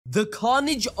The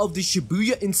carnage of the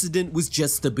Shibuya incident was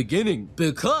just the beginning,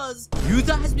 because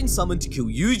Yuta has been summoned to kill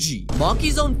Yuji.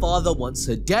 Maki's own father wants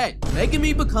her dead.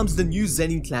 Megumi becomes the new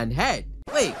Zenin clan head.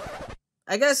 Wait,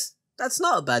 I guess that's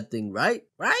not a bad thing, right?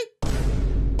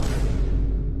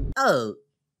 Oh,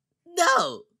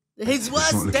 no. His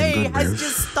worst day has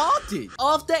just started.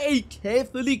 After a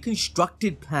carefully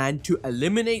constructed plan to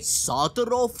eliminate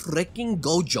Satoru freaking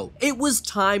Gojo, it was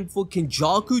time for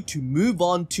Kenjaku to move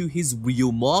on to his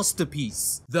real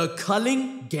masterpiece, the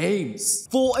Culling Games.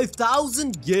 For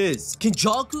 1,000 years,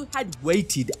 Kenjaku had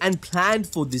waited and planned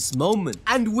for this moment,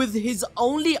 and with his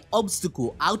only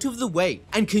obstacle out of the way,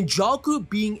 and Kenjaku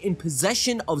being in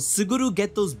possession of Suguru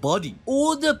Geto's body,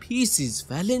 all the pieces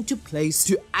fell into place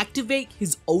to activate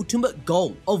his ultimate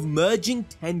goal of merging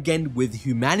Tengen with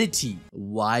humanity.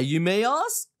 Why, you may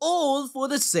ask? All for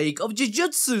the sake of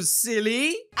Jujutsu,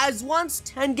 silly! As once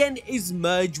Tengen is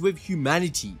merged with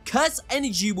humanity, curse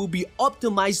energy will be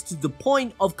optimized to the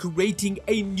point of creating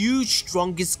a new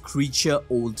strongest creature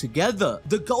altogether.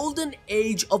 The golden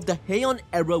age of the Heian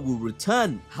era will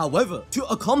return. However, to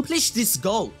accomplish this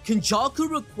goal,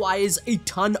 Kenjaku requires a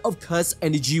ton of curse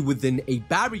energy within a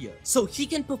barrier, so he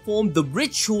can perform the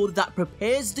ritual that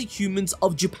prepares the humans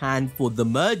of Japan for the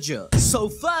merger. So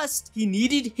first, he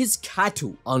needed his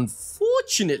cattle.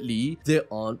 Unfortunately, there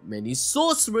aren't many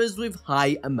sorcerers with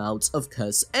high amounts of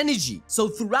curse energy. So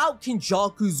throughout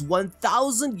Kenjaku's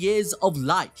 1,000 years of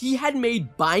life, he had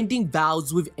made binding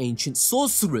vows with ancient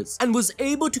sorcerers and was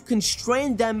able to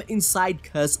constrain them inside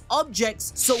curse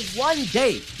objects so one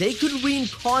day they could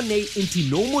reincarnate into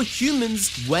normal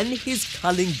humans when his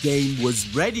culling game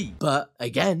was ready. But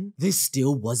again, this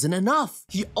still wasn't enough.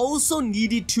 He also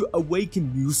needed to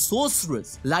awaken new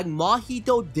sorcerers like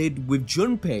Mahito did with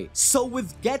Junpei. So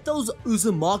with Geto's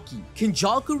Uzumaki,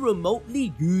 Kenjaku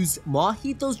remotely used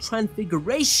Mahito's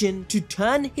transfiguration to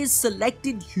turn his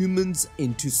selected humans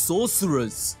into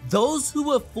sorcerers. Those who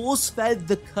were force-fed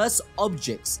the curse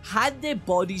objects had their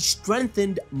bodies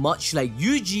strengthened much like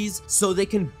Yuji's so they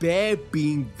can bear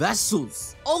being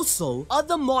vessels. Also,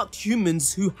 other marked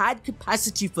humans who had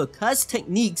capacity for curse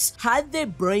techniques had their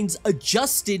brains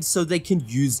adjusted so they can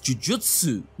use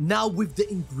Jujutsu. Now with the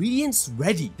ingredients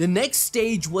ready, the next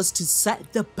stage was to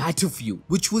set the battlefield,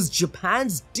 which was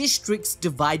Japan's districts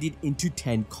divided into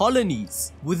 10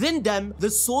 colonies. Within them, the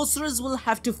sorcerers will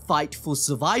have to fight for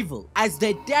survival, as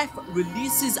their death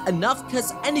releases enough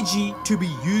curse energy to be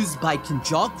used by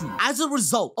Kenjaku. As a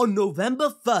result, on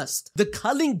November 1st, the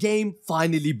culling game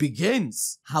finally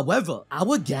begins. However,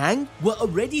 our gang were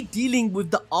already dealing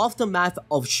with the aftermath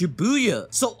of Shibuya,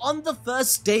 so on the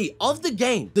first day of the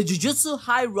game, the Jujutsu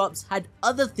higher-ups had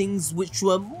other things which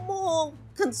were more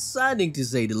concerning to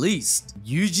say the least.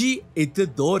 Yuji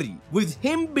Itadori, with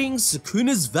him being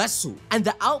Sukuna's vessel, and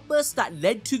the outburst that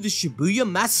led to the Shibuya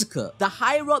massacre, the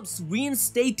higher-ups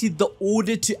reinstated the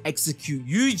order to execute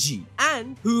Yuji,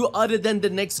 and who other than the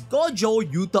next Gojo,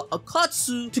 Yuta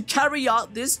Akatsu, to carry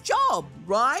out this job,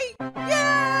 right?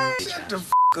 Yay! Shut the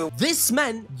f up. This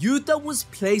meant Yuta was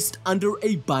placed under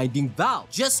a binding vow,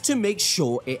 just to make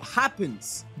sure it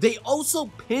happens. They also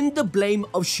pinned the blame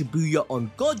of Shibuya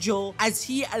on Gojo as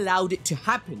he allowed it to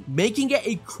happen, making it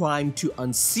a crime to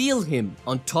unseal him.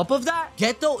 On top of that,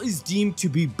 Geto is deemed to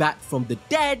be back from the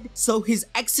dead, so his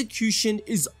execution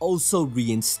is also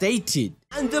reinstated.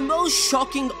 And the most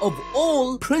shocking of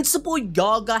all, Principal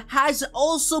Yaga has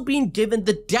also been given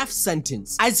the death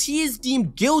sentence, as he is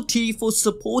deemed guilty for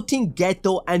supporting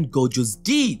Geto and Gojo's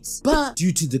deeds. But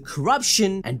due to the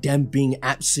corruption and them being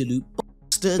absolute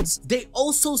they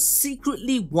also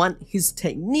secretly want his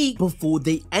technique before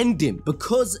they end him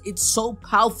because it's so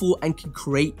powerful and can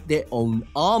create their own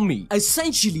army.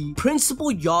 Essentially,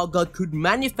 Principal Yaga could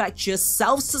manufacture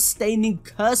self-sustaining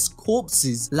cursed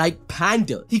corpses like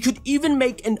Panda. He could even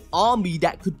make an army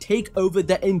that could take over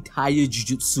the entire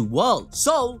Jujutsu world.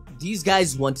 So these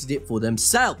guys wanted it for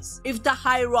themselves. If the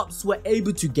higher-ups were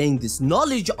able to gain this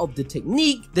knowledge of the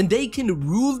technique, then they can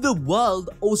rule the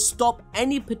world or stop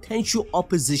any potential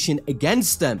opposition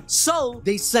against them. So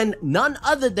they sent none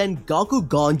other than Gaku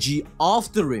Ganji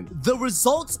after him. The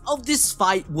results of this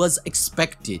fight was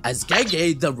expected, as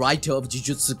Gege, the writer of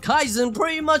Jujutsu Kaisen,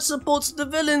 pretty much supports the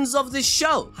villains of this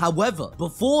show. However,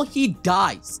 before he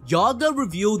dies, Yaga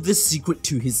revealed the secret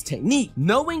to his technique.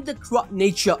 Knowing the corrupt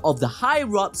nature of the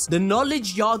higher-ups, the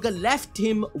knowledge Yaga left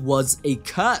him was a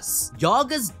curse.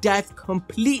 Yaga's death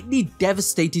completely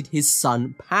devastated his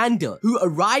son Panda, who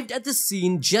arrived at the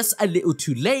scene just a little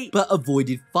too late but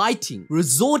avoided fighting,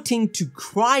 resorting to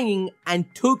crying and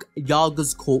took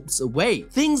Yaga's corpse away.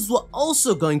 Things were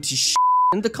also going to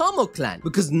in the Kamo clan,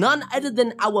 because none other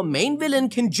than our main villain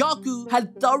Kenjaku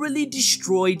had thoroughly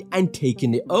destroyed and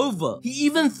taken it over. He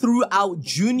even threw out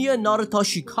Junior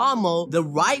Narutoshi Kamo, the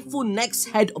rightful next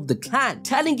head of the clan,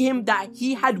 telling him that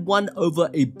he had won over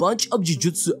a bunch of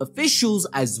Jujutsu officials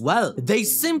as well. They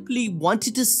simply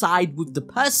wanted to side with the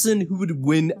person who would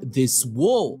win this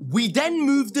war. We then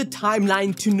moved the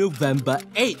timeline to November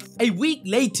 8th. A week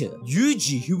later,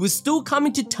 Yuji, who was still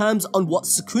coming to terms on what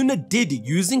Sukuna did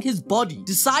using his body,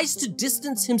 decides to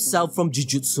distance himself from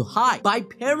Jujutsu High by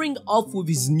pairing off with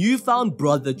his newfound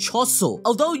brother Choso.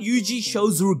 Although Yuji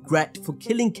shows regret for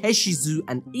killing Keshizu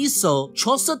and Iso,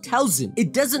 Choso tells him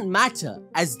it doesn't matter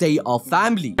as they are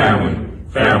family.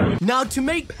 Now, to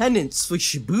make penance for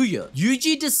Shibuya,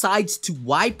 Yuji decides to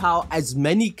wipe out as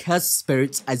many cursed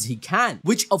spirits as he can,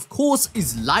 which of course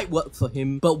is light work for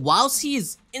him, but whilst he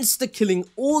is insta-killing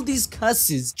all these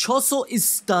curses, Choso is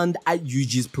stunned at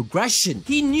Yuji's progression.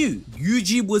 He knew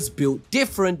Yuji was built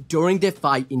different during their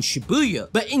fight in Shibuya,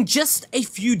 but in just a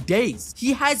few days,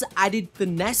 he has added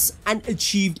finesse and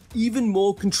achieved even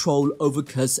more control over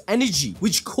cursed energy,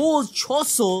 which caused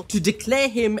Choso to declare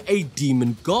him a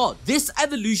demon god. This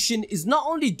evolution is not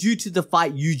only due to the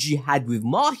fight Yuji had with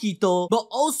Mahito, but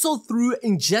also through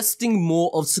ingesting more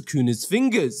of Sukuna's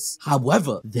fingers.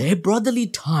 However, their brotherly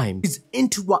time is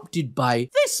interrupted by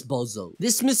this bozo,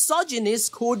 this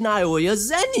misogynist called Naoya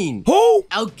Zenin. Who?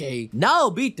 Okay,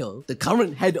 Naobito, the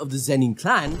current head of the Zenin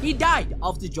clan, he died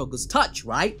after Jogo's touch,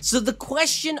 right? So the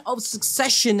question of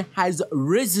succession has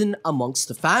risen amongst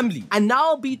the family, and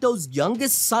Naobito's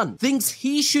youngest son thinks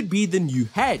he should be the new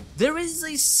head. There is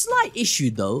a slight issue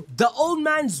though. The old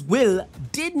man's will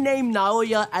did name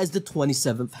Naoya as the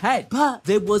 27th head, but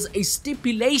there was a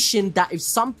stipulation that if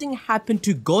something happened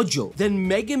to Gojo, then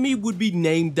Megumi would be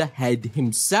named the head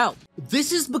himself.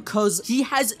 This is because he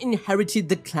has inherited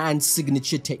the clan's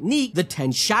signature technique, the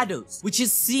 10 Shadows, which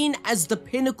is seen as the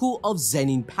pinnacle of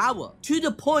Zenin power, to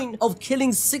the point of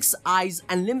killing 6 Eyes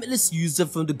and Limitless User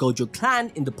from the Gojo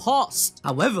clan in the past.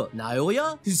 However,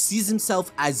 Naoya, who sees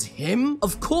himself as him,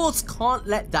 of course can't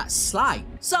let that slide.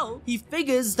 So he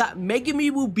figures that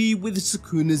Megumi will be with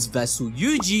Sukuna's vessel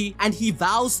Yuji, and he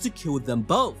vows to kill them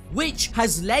both, which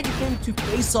has led him to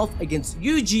face off against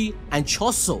Yuji and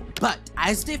Choso. But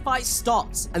as their fight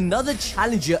starts, another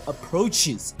challenger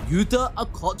approaches, Yuta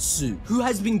Akutsu, who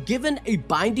has been given a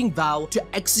binding vow to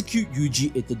execute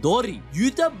Yuji Itadori.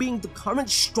 Yuta, being the current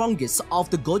strongest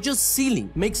after Gojo's sealing,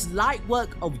 makes light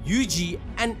work of Yuji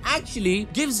and actually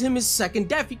gives him his second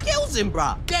death. He kills him,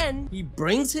 bruh. Then he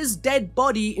brings his dead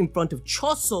body in front of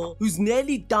Choso, who's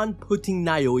nearly done putting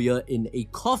Naoya in a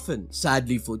coffin.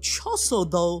 Sadly for Choso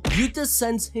though, Yuta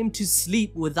sends him to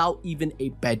sleep without even a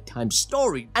bedtime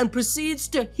story and proceeds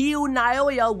to heal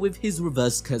Naoya with his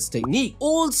reverse curse technique,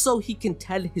 all so he can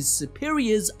tell his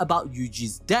superiors about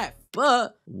Yuji's death.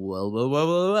 But,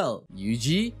 well,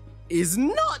 Yuji is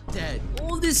not dead.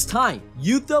 All this time,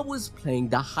 Yuta was playing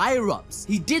the higher-ups.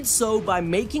 He did so by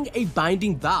making a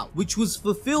binding vow, which was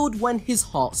fulfilled when his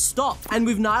heart stopped. And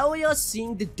with Naoya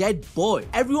seeing the dead boy,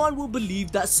 everyone will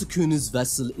believe that Sukuna's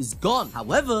vessel is gone.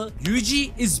 However,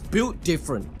 Yuji is built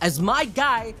different, as my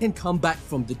guy can come back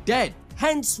from the dead.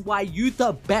 Hence why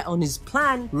Yuta bet on his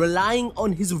plan, relying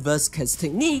on his reverse curse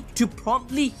technique to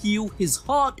promptly heal his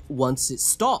heart once it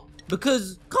stopped.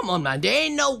 Because, come on man, there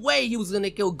ain't no way he was gonna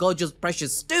kill Gojo's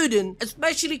precious student,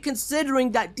 especially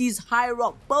considering that these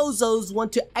higher-up bozos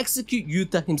want to execute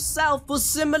Yuta himself for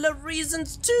similar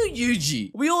reasons to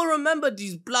Yuji. We all remember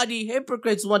these bloody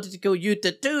hypocrites wanted to kill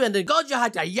Yuta too, and then Gojo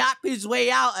had to yap his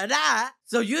way out of that.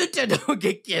 So Yuta don't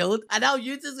get killed, and now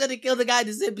Yuta's gonna kill the guy in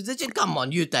the same position? Come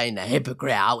on, Yuta ain't a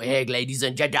hypocrite out here, ladies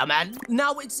and gentlemen.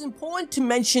 Now, it's important to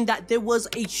mention that there was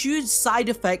a huge side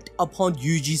effect upon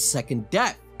Yuji's second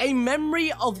death. A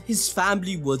memory of his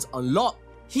family was unlocked.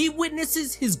 He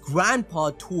witnesses his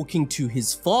grandpa talking to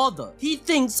his father. He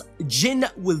thinks Jin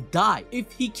will die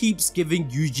if he keeps giving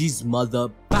Yuji's mother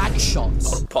back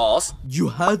shots. Pause. You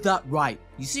heard that right.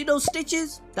 You see those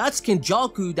stitches? That's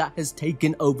Kenjaku that has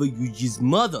taken over Yuji's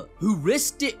mother, who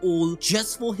risked it all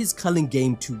just for his culling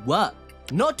game to work.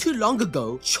 Not too long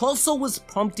ago, Choso was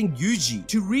prompting Yuji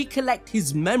to recollect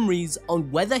his memories on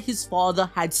whether his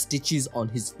father had stitches on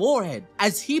his forehead,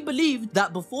 as he believed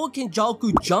that before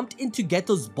Kenjaku jumped into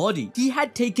Geto's body, he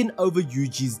had taken over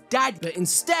Yuji's dad, but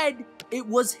instead, it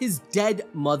was his dead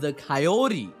mother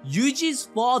Kaori. Yuji's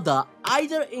father,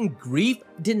 either in grief,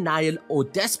 denial, or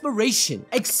desperation,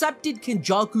 accepted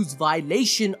Kenjaku's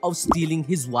violation of stealing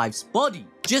his wife's body.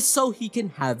 just so he can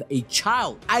have a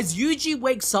child. As Yuji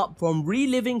wakes up from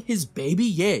reliving his baby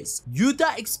years,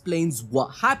 Yuta explains what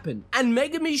happened, and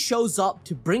Megumi shows up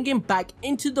to bring him back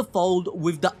into the fold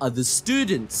with the other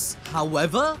students.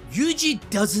 However, Yuji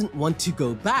doesn't want to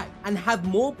go back and have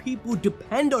more people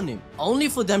depend on him, only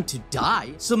for them to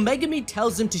die, so Megumi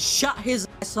tells him to shut his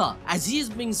ass up, as he is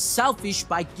being selfish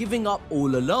by giving up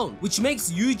all alone, which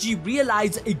makes Yuji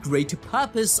realize a greater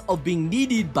purpose of being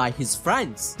needed by his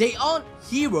friends. They aren't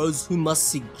heroes who must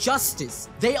seek justice.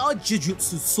 They are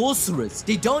Jujutsu sorcerers.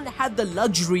 They don't have the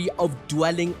luxury of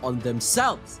dwelling on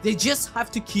themselves. They just have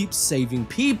to keep saving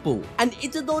people. And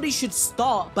Itadori should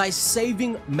start by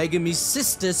saving Megumi's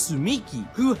sister Tsumiki,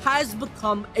 who has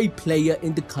become a player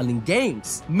in the Culling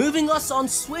Games. Moving us on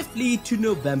swiftly to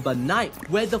November 9th,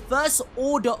 where the first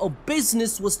order of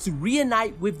business was to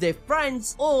reunite with their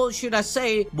friends, or should I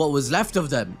say, what was left of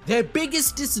them. Their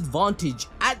biggest disadvantage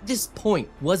at this point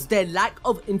was their lack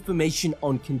of information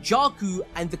on Kenjaku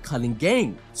and the Culling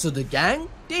Game. So the gang,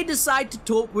 they decide to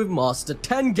talk with Master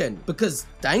Tengen, because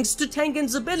thanks to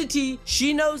Tengen's ability,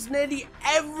 she knows nearly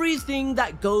everything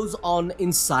that goes on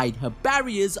inside her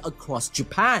barriers across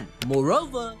Japan.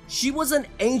 Moreover, she was an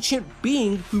ancient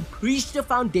being who preached the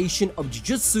foundation of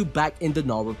Jujutsu back in the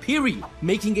Nara period,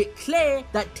 making it clear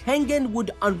that Tengen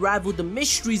would unravel the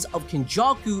mysteries of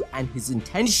Kenjaku and his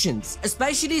intentions,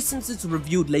 especially since it's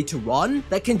revealed later on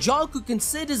that Kenjaku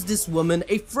considers this woman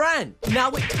a friend.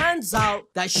 Now it turns out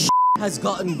that has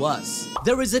gotten worse.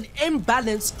 There is an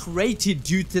imbalance created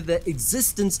due to the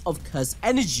existence of cursed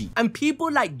energy, and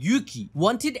people like Yuki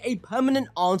wanted a permanent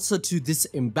answer to this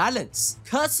imbalance.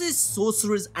 Curses,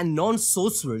 sorcerers, and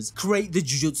non-sorcerers create the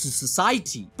Jujutsu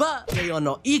society, but they are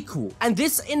not equal, and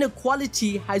this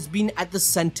inequality has been at the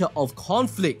center of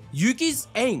conflict. Yuki's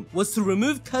aim was to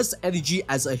remove cursed energy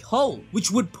as a whole, which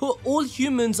would put all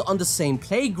humans on the same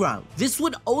playground. This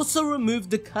would also remove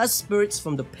the cursed spirits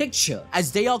from the picture,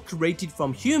 as they are created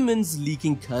from humans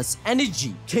leaking cursed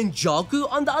energy. Kenjaku,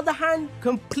 on the other hand,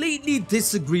 completely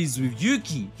disagrees with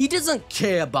Yuki. He doesn't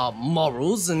care about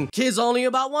morals and cares only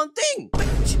about one thing.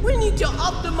 We need to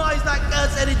optimize that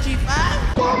cursed energy, fam.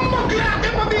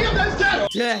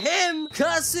 To him,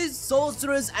 curses,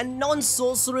 sorcerers, and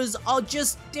non-sorcerers are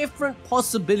just different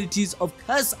possibilities of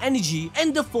cursed energy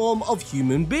in the form of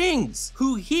human beings,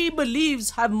 who he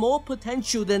believes have more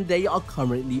potential than they are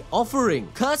currently offering.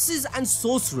 Curses and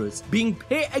sorcerers being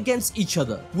paired against each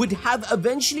other would have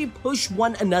eventually pushed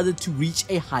one another to reach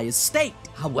a higher state.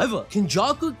 However,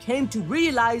 Kenjaku came to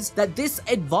realize that this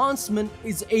advancement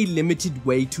is a limited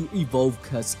way to evolve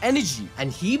cursed energy,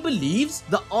 and he believes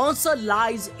the answer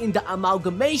lies in the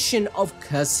amalgamation of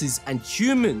curses and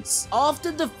humans.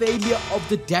 After the failure of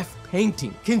the death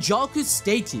painting, Kenjaku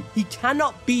stated he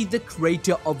cannot be the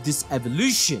creator of this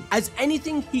evolution, as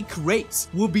anything he creates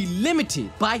will be limited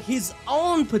by his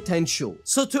own potential.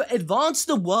 So to advance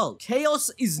the world, chaos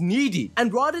is needed,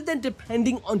 and rather than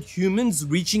depending on humans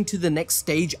reaching to the next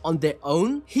stage on their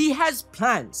own, he has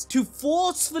plans to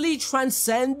forcefully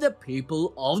transcend the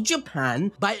people of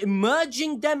Japan by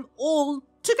merging them all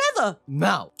together.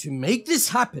 Now, to make this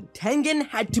happen, Tengen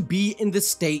had to be in the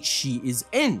state she is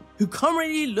in, who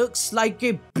currently looks like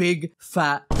a big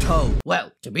fat toe.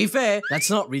 Well, to be fair,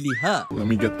 that's not really her. Let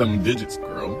me get them digits,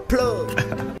 girl.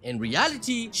 In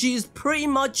reality, she is pretty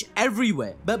much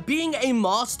everywhere, but being a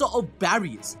master of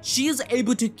barriers, she is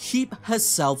able to keep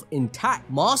herself intact.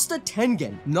 Master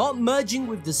Tengen, not merging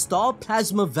with the star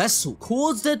plasma vessel,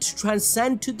 caused her to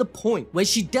transcend to the point where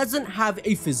she doesn't have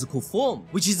a physical form,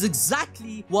 which is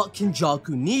exactly what Kenjaku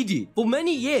needed. For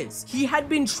many years, he had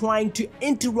been trying to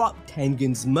interrupt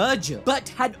Tengen's merger, but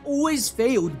had always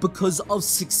failed because of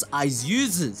Six Eyes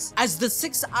users, as the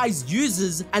Six Eyes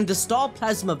users and the star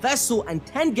plasma vessel and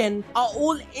Tengen are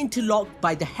all interlocked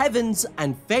by the heavens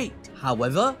and fate.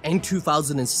 However, in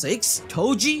 2006,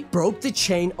 Toji broke the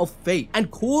chain of fate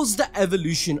and caused the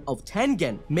evolution of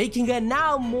Tengen, making her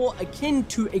now more akin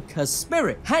to a cursed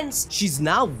spirit. Hence, she's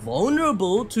now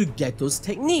vulnerable to Geto's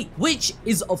technique, which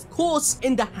is of course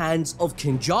in the hands of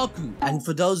Kenjaku. And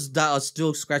for those that are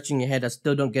still scratching your head, I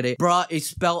still don't get it, bruh, it's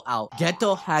spelled out.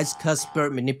 Geto has cursed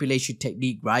spirit manipulation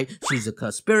technique, right? She's a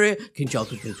cursed spirit,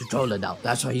 Kenjaku can control her now.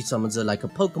 That's why he summons her like a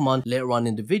Pokemon later on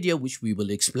in the video, which we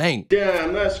will explain.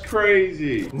 Damn, that's crazy.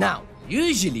 Now,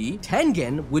 Usually,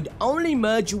 Tengen would only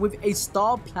merge with a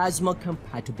star plasma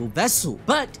compatible vessel,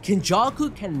 but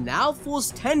Kenjaku can now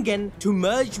force Tengen to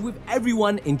merge with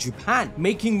everyone in Japan,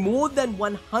 making more than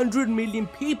 100 million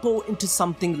people into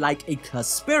something like a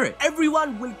cursed spirit.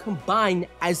 Everyone will combine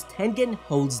as Tengen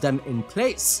holds them in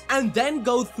place, and then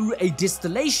go through a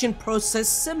distillation process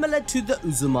similar to the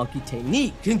Uzumaki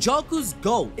technique. Kenjaku's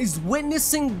goal is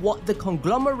witnessing what the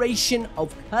conglomeration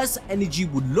of cursed energy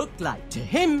would look like. To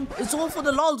him, it's all for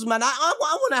the lols, man. I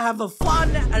want to have a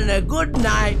fun and a good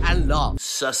night and laugh.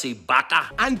 Sussy baka.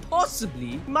 And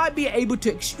possibly might be able to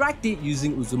extract it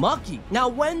using Uzumaki. Now,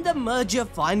 when the merger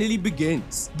finally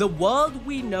begins, the world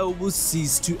we know will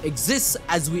cease to exist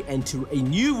as we enter a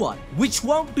new one, which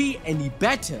won't be any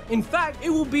better. In fact,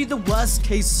 it will be the worst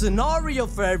case scenario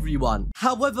for everyone.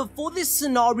 However, for this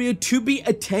scenario to be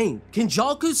attained,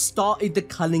 Kenjaku started the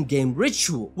Culling Game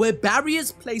ritual, where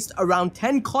barriers placed around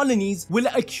 10 colonies will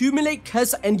accumulate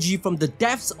curse energy from the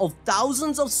deaths of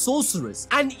thousands of sorcerers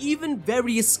and even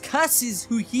various curses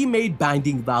who he made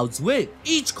binding vows with.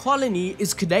 Each colony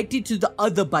is connected to the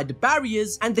other by the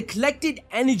barriers, and the collected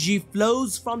energy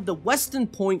flows from the western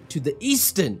point to the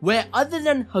eastern, where other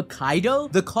than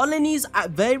Hokkaido, the colonies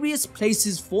at various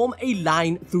places form a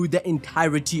line through the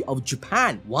entirety of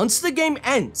Japan. Once the game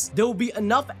ends, there will be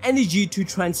enough energy to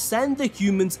transcend the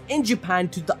humans in Japan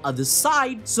to the other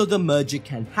side so the merger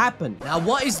can happen. Now,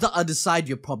 what is the other side,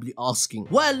 you're probably asking?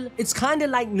 Well, it's kinda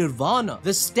like nirvana,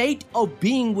 the state of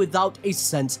being without a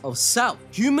sense of self.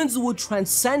 Humans will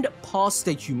transcend past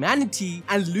their humanity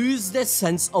and lose their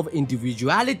sense of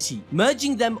individuality,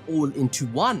 merging them all into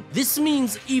one. This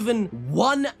means even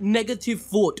one negative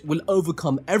thought will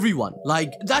overcome everyone.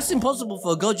 Like, that's impossible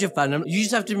for a Gojo fan. You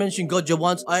just have to mention Gojo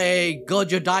once. Hey,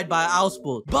 Gojo died by an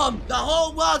outsport. Boom! The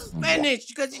whole world's finished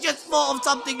because you just thought of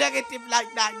something negative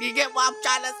like that. You get what I'm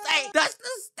trying to say? That's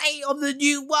the state of the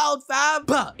new world, fam.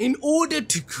 But in order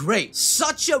to create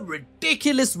such a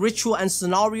ridiculous ritual and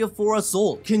scenario for us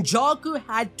all, Kenjaku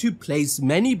had to place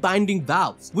many binding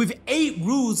vows, with 8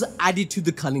 rules added to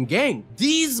the Culling Game.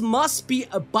 These must be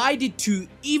abided to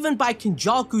even by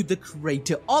Kenjaku, the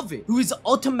creator of it, who is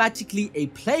automatically a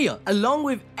player, along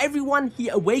with everyone he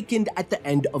awakened at the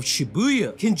end of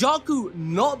Shibuya. Kenjaku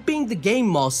not being the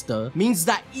game master means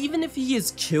that even if he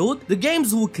is killed, the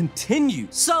games will continue.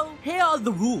 So here are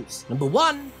the rules. Number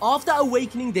 1, after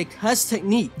awakening their curse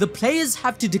technique, the players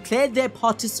have to declare their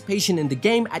participation in the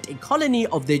game at a colony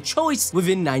of their choice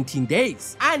within 19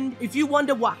 days. And if you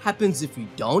wonder what happens if you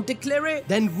don't declare it,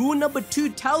 then rule number 2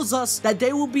 tells us that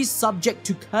they will be subject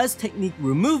to curse technique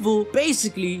removal,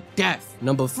 basically death.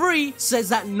 Number 3 says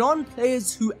that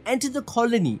non-players who enter the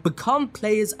colony become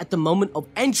players at the moment of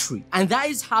entry, and that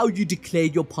is how you declare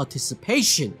your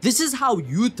participation. This is how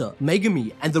Yuta,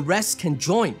 Megumi, and the rest can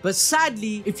join. But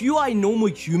sadly, if you are a normal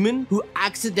human who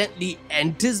accidentally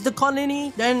enters the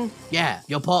colony, then yeah,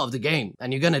 you're part of the game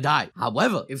and you're gonna die.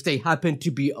 However, if they happen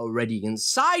to be already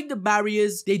inside the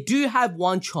barriers, they do have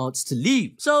one chance to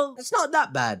leave. So it's not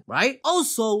that bad, right?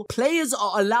 Also, players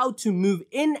are allowed to move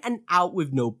in and out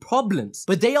with no problems,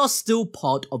 but they are still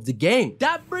part of the game.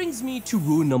 That brings me to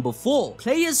rule number 4.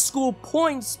 Players score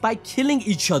points by killing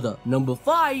each other. Number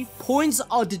 5, points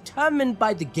are determined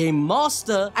by the game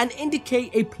master and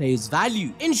indicate a player's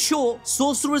value. In short,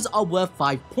 sorcerers are worth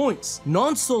 5 points,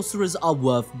 non-sorcerers are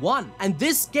worth 1, and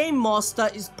this game master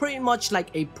is pretty much like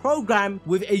a program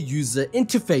with a user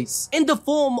interface in the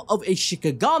form of a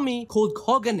shikigami called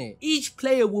Kogane. Each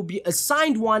player will be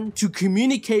assigned one to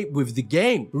communicate with the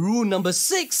game. Rule number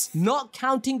 6, not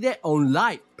counting their own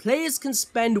life. Players can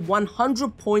spend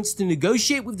 100 points to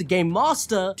negotiate with the game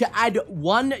master to add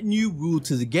one new rule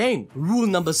to the game. Rule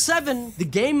number 7, the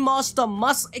game master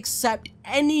must accept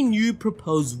any new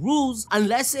proposed rules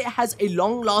unless it has a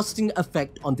long-lasting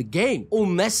effect on the game or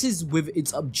messes with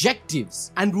its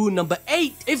objectives. And rule number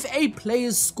 8, if a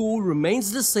player's score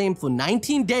remains the same for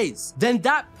 19 days, then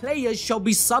that player shall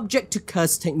be subject to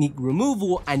curse technique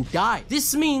removal and die.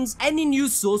 This means any new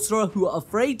sorcerer who are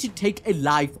afraid to take a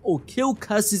life or kill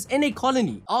curses in a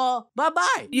colony are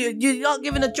bye-bye. You're not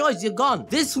given a choice, you're gone.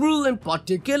 This rule in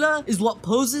particular is what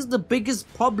poses the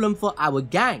biggest problem for our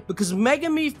gang, because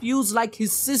Megumi feels like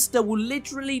his sister will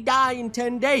literally die in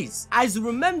 10 days. As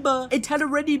remember, it had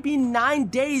already been 9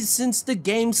 days since the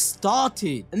game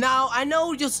started. Now, I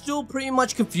know you're still pretty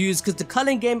much confused because the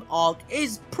Culling Game Arc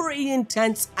is pretty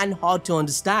intense and hard to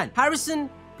understand. Harrison,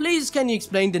 please can you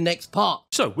explain the next part?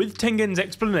 So, with Tengen's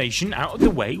explanation out of the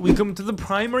way, we come to the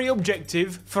primary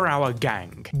objective for our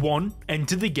gang. 1.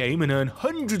 Enter the game and earn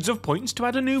hundreds of points to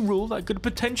add a new rule that could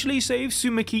potentially save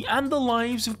Tsumiki and the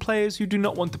lives of players who do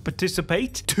not want to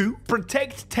participate. 2.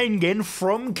 Protect Tengen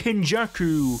from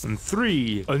Kenjaku. And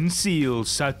 3. Unseal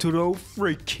Satoru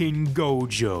freaking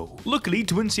Gojo. Luckily,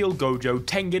 to unseal Gojo,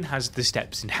 Tengen has the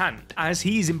steps in hand, as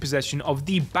he is in possession of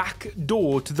the back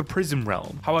door to the prison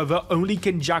realm. However, only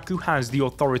Kenjaku has the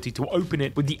authority to open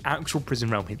it with the actual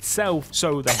prison realm itself,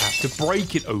 so they have to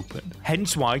break it open.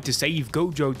 Hence why, to save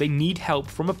Gojo, they need help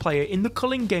from a player in the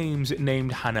Culling Games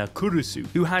named Hana Kurusu,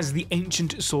 who has the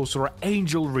ancient sorcerer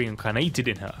Angel reincarnated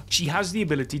in her. She has the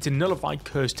ability to nullify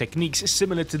curse techniques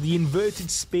similar to the inverted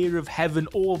spear of heaven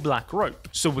or black rope,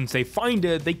 so once they find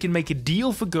her, they can make a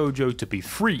deal for Gojo to be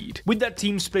freed. With that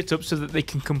team split up so that they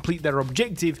can complete their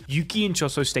objective, Yuki and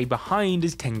Choso stay behind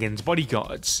as Tengen's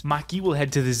bodyguards. Maki will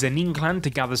head to the Zenin clan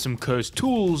to gather some cursed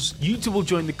tools. Yuta will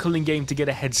join the Culling game to get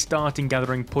a head start in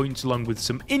gathering points along with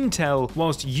some intel,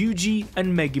 whilst Yuji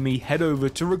and Megumi head over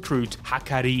to recruit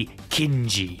Hakari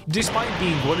Kinji. Despite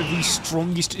being one of the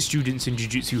strongest students in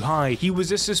Jujutsu High, he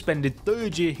was a suspended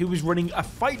third year who was running a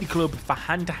fight club for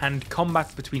hand-to-hand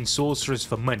combat between sorcerers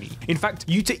for money. In fact,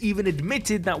 Yuta even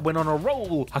admitted that when on a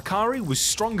roll, Hakari was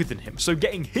stronger than him, so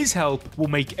getting his help will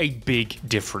make a big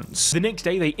difference. The next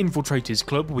day, they infiltrate his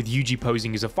club with Yuji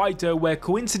posing as a fighter, where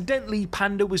coincidentally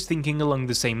Panda was thinking along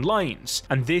the same lines,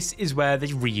 and this is where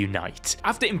they reunite.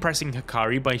 After impressing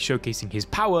Hakari by showcasing his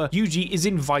power, Yuji is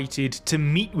invited to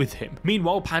meet with him.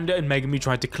 Meanwhile, Panda and Megumi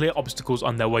tried to clear obstacles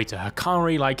on their way to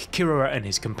Hakari, like Kirara and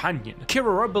his companion.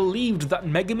 Kirara believed that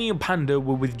Megumi and Panda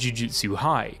were with Jujutsu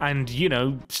High, and you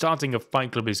know, starting a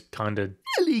fight club is kinda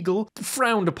illegal,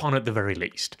 frowned upon at the very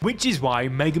least. Which is why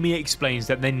Megumi explains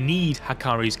that they need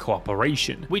Hakari's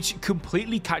cooperation, which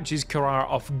completely catches Kirara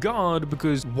off guard,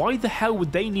 because why the hell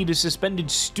would they need a suspended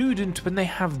student when they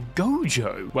have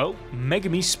Gojo? Well,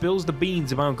 Megumi spills the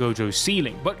beans about Gojo's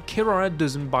ceiling, but Kirara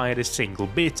doesn't buy it a single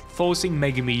bit, forcing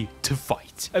Megumi to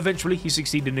fight. Eventually, he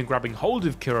succeeded in grabbing hold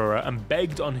of Kirara and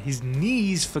begged on his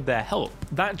knees for their help.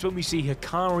 That's when we see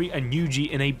Hakari and Yuji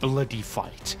in a bloody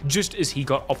fight. Just as he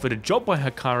got offered a job by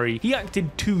Hakari, he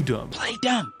acted too dumb. Play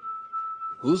dumb.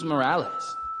 Who's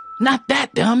Morales? Not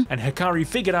that dumb. And Hakari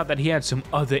figured out that he had some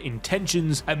other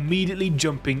intentions, immediately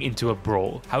jumping into a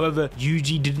brawl. However,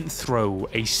 Yuji didn't throw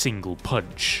a single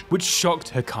punch, which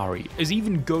shocked Hakari, as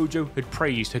even Gojo had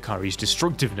praised Hakari's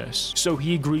destructiveness, so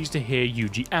he agrees to hear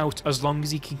Yuji out as long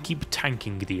as he can keep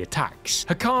tanking the attacks.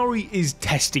 Hakari is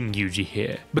testing Yuji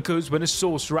here, because when a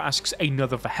sorcerer asks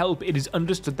another for help, it is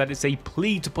understood that it's a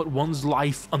plea to put one's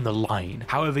life on the line.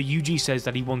 However, Yuji says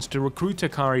that he wants to recruit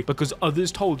Hakari because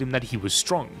others told him that he was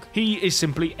strong. He is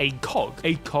simply a cog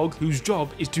whose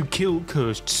job is to kill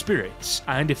cursed spirits,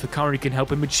 and if Hakari can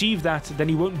help him achieve that, then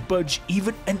he won't budge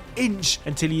even an inch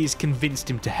until he has convinced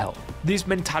him to help. This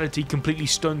mentality completely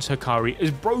stuns Hakari,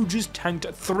 as bro just tanked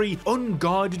 3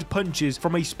 unguarded punches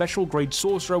from a special grade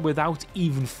sorcerer without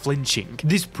even flinching.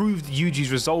 This proved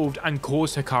Yuji's resolve and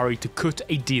caused Hakari to cut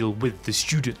a deal with the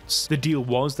students. The deal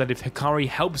was that if Hakari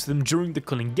helps them during the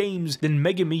Culling Games, then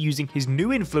Megumi, using his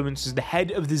new influence as the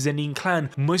head of the Zenin clan,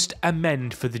 must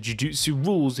amend for the Jujutsu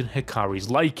rules in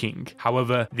Hakari's liking.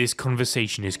 However, this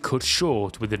conversation is cut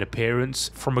short with an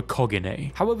appearance from a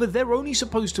Kogane. However, they're only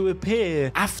supposed to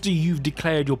appear after you've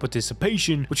declared your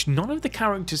participation, which none of the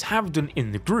characters have done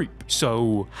in the group.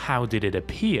 So, how did it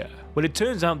appear? Well, it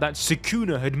turns out that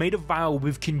Sukuna had made a vow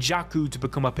with Kenjaku to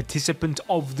become a participant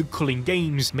of the Culling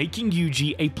Games, making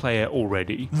Yuji a player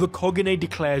already. The Kogane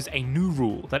declares a new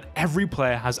rule that every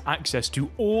player has access to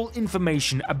all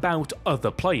information about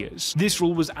other players. This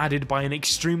rule was added by an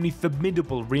extremely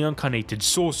formidable reincarnated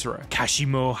sorcerer,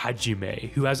 Kashimo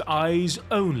Hajime, who has eyes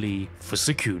only for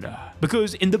Sukuna.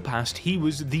 Because in the past, he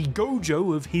was the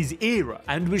Gojo of his era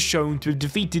and was shown to have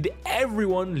defeated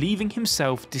everyone, leaving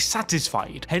himself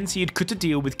dissatisfied. Hence, he had cut a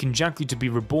deal with Kenjaku to be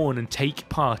reborn and take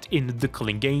part in the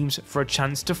Culling Games for a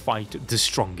chance to fight the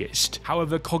strongest.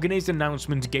 However, Kogane's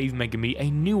announcement gave Megumi a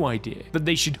new idea, that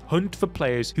they should hunt for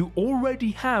players who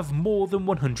already have more than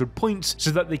 100 points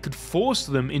so that they could force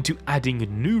them into adding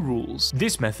new rules.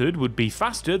 This method would be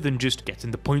faster than just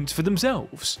getting the points for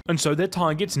themselves. And so their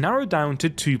targets narrowed down to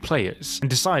 2 players and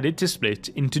decided to split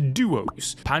into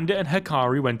duos. Panda and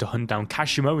Hakari went to hunt down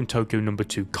Kashimo in Tokyo No.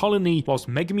 2 Colony, whilst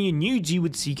Megumi and Yuji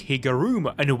would seek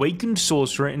Higuruma, an awakened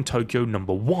sorcerer in Tokyo No.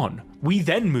 1. We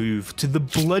then move to the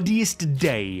bloodiest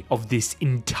day of this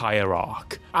entire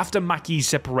arc. After Maki's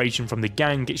separation from the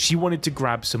gang, she wanted to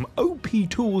grab some OP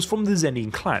tools from the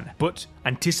Zenin clan, but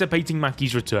anticipating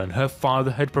Maki's return, her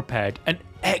father had prepared an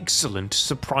excellent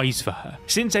surprise for her.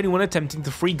 Since anyone attempting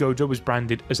to free Gojo was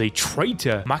branded as a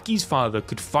traitor, Maki's father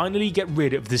could finally get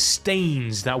rid of the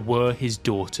stains that were his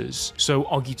daughters. So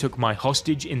Ogi took Mai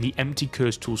hostage in the empty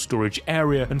curse tool storage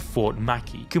area and fought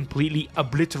Maki, completely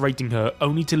obliterating her,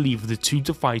 only to leave the two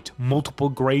to fight multiple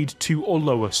grade 2 or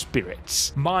lower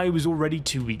spirits. Mai was already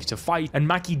too weak to fight, and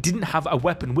Maki didn't have a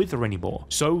weapon with her anymore,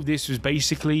 so this was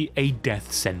basically a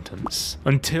death sentence.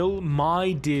 Until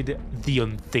Mai did the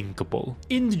unthinkable.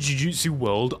 In the Jujutsu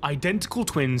world, identical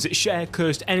twins share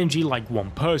cursed energy like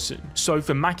one person, so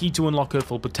for Maki to unlock her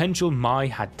full potential, Mai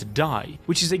had to die,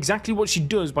 which is exactly what she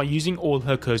does by using all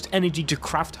her cursed energy to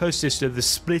craft her sister the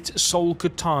split soul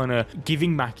katana,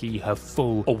 giving Maki her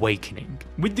full awakening.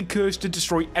 With the curse to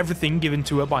destroy everything given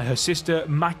to her by her sister,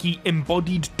 Maki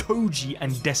embodied Toji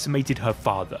and decimated her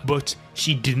father, but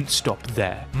she didn't stop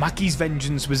there. Maki's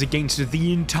vengeance was against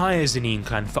the entire Zenin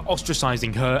clan for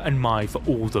ostracizing her and Mai for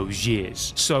all those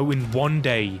years. So in one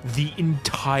day, the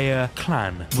entire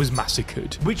clan was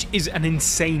massacred, which is an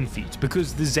insane feat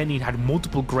because the Zenin had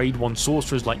multiple grade 1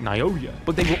 sorcerers like Naoya,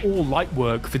 but they were all light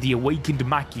work for the awakened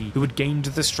Maki who had gained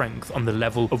the strength on the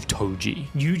level of Toji.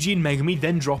 Yuji and Megumi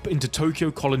then drop into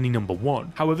Tokyo Colony number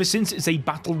 1. However, since it's a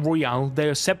battle royale, they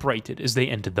are separated as they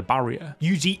enter the barrier.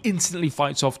 Yuji instantly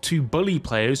fights off 2 bully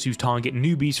players who target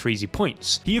newbies for easy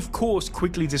points. He of course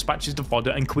quickly dispatches the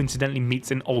fodder and coincidentally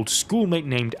meets an old schoolmate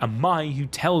named Amai who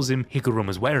tells him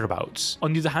Higuruma's whereabouts.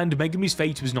 On the other hand, Megumi's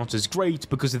fate was not as great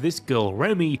because of this girl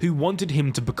Remi who wanted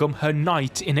him to become her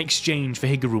knight in exchange for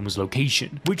Higuruma's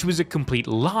location, which was a complete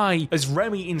lie as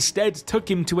Remi instead took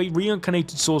him to a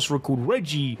reincarnated sorcerer called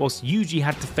Reggie, whilst Yuji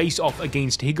had to face off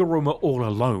against Higuruma all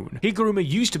alone. Higuruma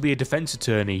used to be a defense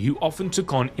attorney who often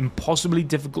took on impossibly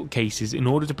difficult cases in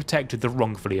order to protect the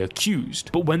wrongfully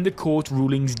accused, but when the court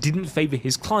rulings didn't favour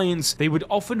his clients, they would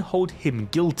often hold him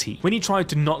guilty. When he tried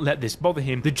to not let this bother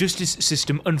him, the justice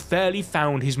system unfairly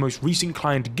found his most recent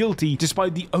client guilty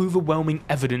despite the overwhelming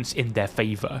evidence in their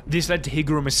favour. This led to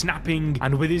Higuruma snapping,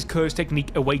 and with his curse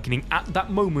technique awakening at that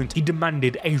moment, he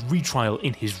demanded a retrial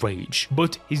in his rage.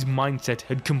 But his mindset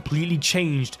had completely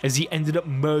changed as he ended up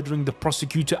murdering the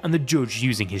prosecutor and the judge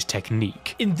using his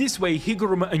technique. In this way,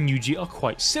 Higuruma and Yuji are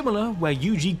quite similar, where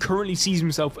Yuji currently sees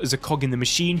himself as a cog in the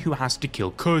machine who has to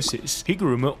kill curses.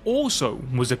 Higuruma also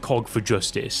was a cog for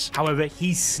justice. However,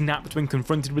 he snapped when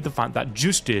confronted with the fact that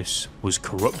justice was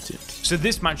corrupted. So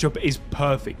this matchup is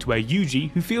perfect, where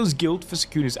Yuji, who feels guilt for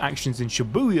Sukuna's actions in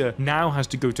Shibuya, now has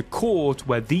to go to court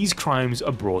where these crimes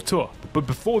are brought up. But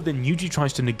before then, Yuji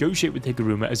tries to negotiate with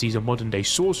Higuruma as he's a modern day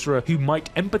sorcerer who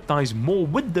might empathize more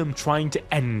with them trying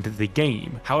to end the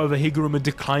game. However, Higuruma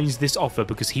declines this offer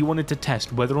because he wanted to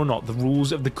test whether or not the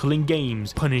rules of the Culling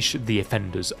Games punish the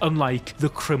offenders, unlike the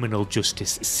criminal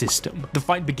justice system. The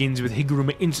fight begins with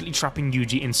Higuruma instantly trapping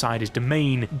Yuji inside his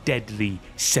domain, deadly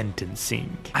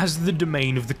sentencing. As the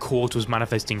domain of the court was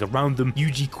manifesting around them,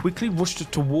 Yuji quickly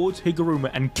rushed towards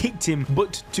Higuruma and kicked him,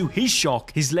 but to his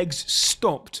shock, his legs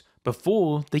stopped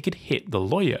before they could hit the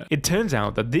lawyer. It turns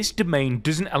out that this domain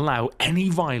doesn't allow any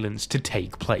violence to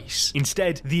take place.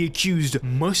 Instead, the accused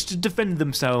must defend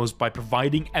themselves by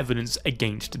providing evidence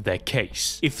against their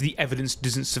case. If the evidence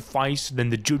doesn't suffice,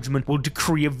 then the judgment will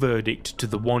decree a verdict to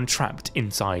the one trapped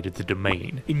inside the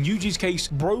domain. In Yuji's case,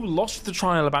 bro lost the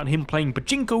trial about him playing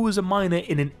pachinko as a minor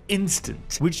in an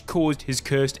instant, which caused his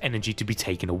cursed energy to be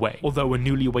taken away. Although a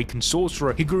newly awakened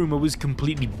sorcerer, Higuruma was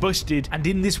completely busted, and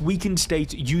in this weakened state,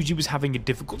 Yuji was having a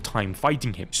difficult time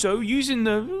fighting him. So using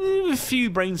the few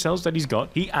brain cells that he's got,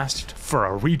 he asked for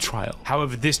a retrial.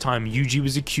 However, this time Yuji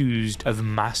was accused of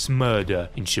mass murder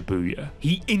in Shibuya.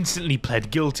 He instantly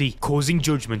pled guilty, causing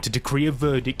judgment to decree a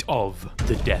verdict of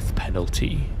the death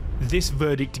penalty. This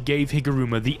verdict gave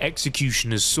Higuruma the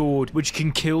executioner's sword, which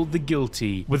can kill the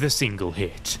guilty with a single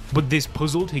hit. But this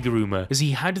puzzled Higuruma, as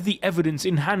he had the evidence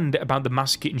in hand about the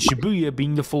massacre in Shibuya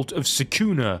being the fault of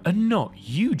Sukuna and not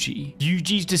Yuji.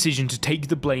 Yuji's decision to take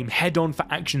the blame head-on for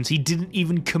actions he didn't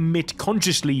even commit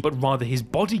consciously, but rather his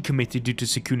body committed due to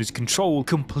Sukuna's control,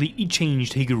 completely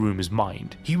changed Higuruma's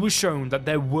mind. He was shown that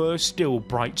there were still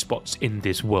bright spots in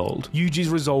this world. Yuji's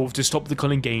resolve to stop the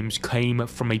Culling Games came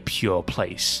from a pure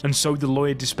place. And so the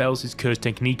lawyer dispels his curse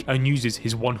technique and uses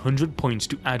his 100 points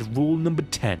to add rule number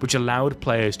 10, which allowed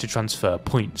players to transfer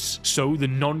points. So the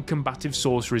non-combative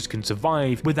sorcerers can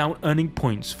survive without earning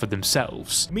points for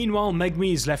themselves. Meanwhile,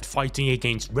 Megumi is left fighting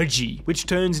against Reggie, which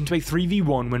turns into a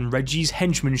 3v1 when Reggie's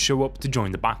henchmen show up to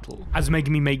join the battle. As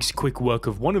Megumi makes quick work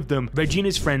of one of them, Reggie and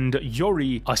his friend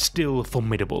Yori are still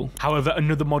formidable. However,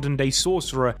 another modern day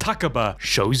sorcerer, Takaba,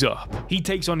 shows up. He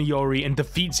takes on Yori and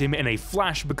defeats him in a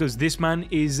flash because this man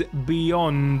is is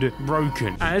beyond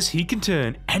broken, as he can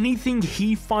turn anything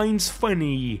he finds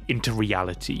funny into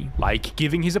reality, like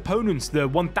giving his opponents the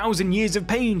 1000 years of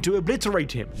pain to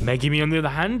obliterate him. Megumi, on the other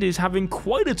hand, is having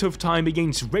quite a tough time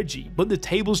against Reggie, but the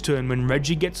tables turn when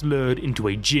Reggie gets lured into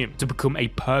a gym to become a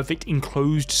perfect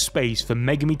enclosed space for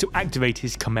Megumi to activate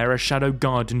his Chimera Shadow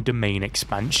Garden domain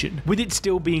expansion. With it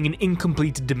still being an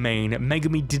incomplete domain,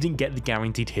 Megumi didn't get the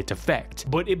guaranteed hit effect,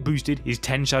 but it boosted his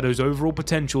 10 Shadows overall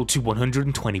potential to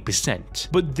 120%.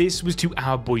 But this was to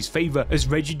our boy's favor, as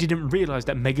Reggie didn't realize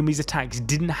that Megumi's attacks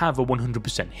didn't have a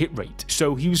 100% hit rate,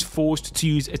 so he was forced to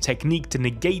use a technique to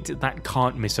negate that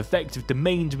can't miss effect of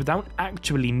domains without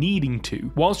actually needing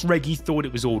to. Whilst Reggie thought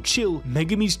it was all chill,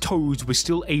 Megumi's toes were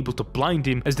still able to blind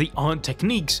him, as they aren't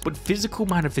techniques but physical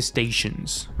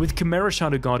manifestations. With Chimera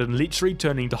Shadow Garden literally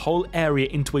turning the whole area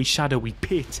into a shadowy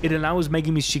pit, it allows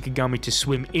Megumi's Shikigami to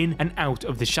swim in and out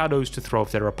of the shadows to throw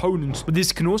off their opponents, but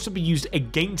this can also be used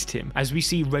against him, as we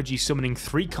see Reggie summoning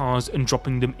 3 cars and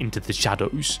dropping them into the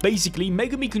shadows. Basically,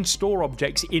 Megumi can store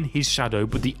objects in his shadow,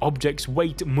 but the object's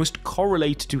weight must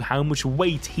correlate to how much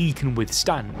weight he can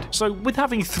withstand. So with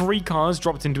having 3 cars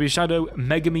dropped into his shadow,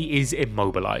 Megumi is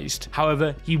immobilized.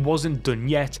 However, he wasn't done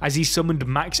yet, as he summoned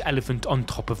Max Elephant on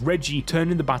top of Reggie,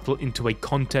 turning the battle into a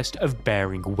contest of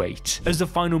bearing weight. As the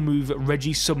final move,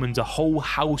 Reggie summons a whole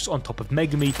house on top of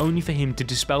Megumi, only for him to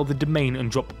dispel the domain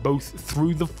and drop both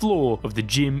through the floor of the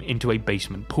gym into a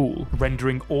basement pool,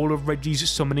 rendering all of Reggie's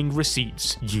summoning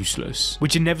receipts useless,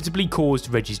 which inevitably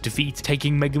caused Reggie's defeat,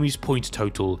 taking Megumi's point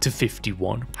total to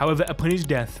 51. However, upon his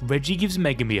death, Reggie gives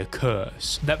Megumi a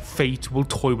curse that fate will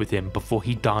toy with him before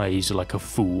he dies like a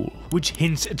fool, which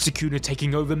hints at Sukuna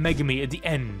taking over Megumi at the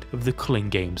end of the Culling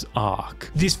Games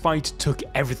arc. This fight took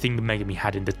everything Megumi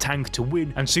had in the tank to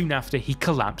win, and soon after he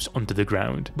collapsed onto the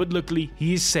ground, but luckily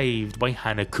he is saved by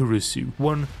Hana Kurusu,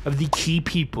 one of the key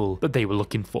people that they were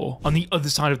looking for. On the other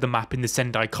side of the map in the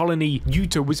Sendai colony,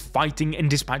 Yuta was fighting and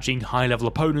dispatching high-level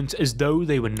opponents as though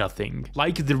they were nothing,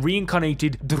 like the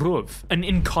reincarnated Druv, an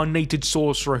incarnated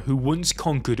sorcerer who once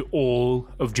conquered all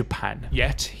of Japan.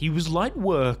 Yet he was light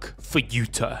work for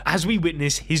Yuta, as we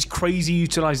witness his crazy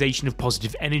utilization of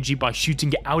positive energy by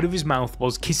shooting it out of his mouth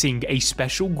whilst kissing a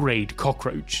special grade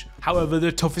cockroach. However,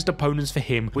 the toughest opponents for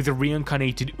him were the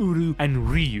reincarnated Uru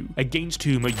and Ryu, against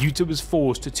whom Yuta was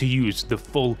forced to use the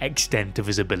full extent of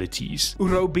his abilities.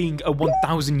 Uro, being a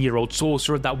 1000-year-old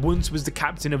sorcerer that once was the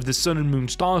captain of the Sun and Moon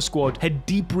Star Squad, had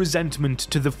deep resentment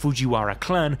to the Fujiwara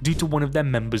clan due to one of their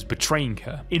members betraying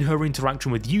her. In her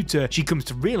interaction with Yuta, she comes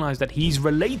to realize that he's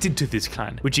related to this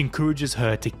clan, which encourages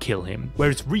her to kill him,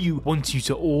 whereas Ryu wants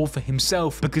Yuta all for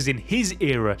himself because in his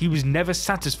era, he was never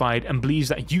satisfied and believes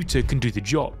that Yuta can do the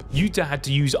job. Yuta had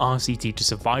to use RCT to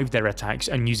survive their attacks,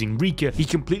 and using Rika, he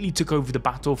completely took over the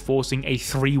battle, forcing a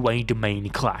 3-way domain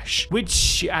clash,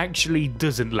 which actually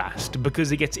doesn't last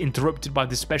because it gets interrupted by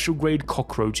the special grade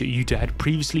cockroach Yuta had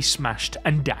previously smashed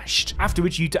and dashed, after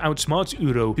which Yuta outsmarts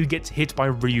Uro, who gets hit by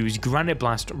Ryu's granite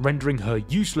blast, rendering her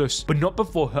useless, but not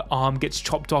before her arm gets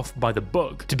chopped off by the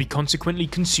bug, to be consequently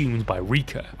consumed by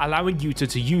Rika, allowing Yuta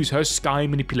to use her sky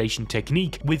manipulation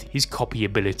technique with his copy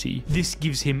ability. This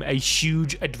gives him a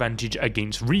huge advantage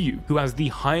against Ryu, who has the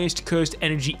highest cursed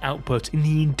energy output in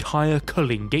the entire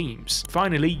Culling Games.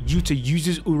 Finally, Yuta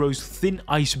uses Uro's thin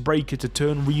ice breaker to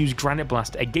turn Ryu's granite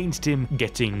blast against him,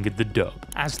 getting the dub.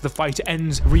 As the fight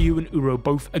ends, Ryu and Uro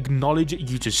both acknowledge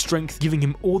Yuta's strength, giving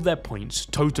him all their points,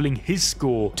 totaling his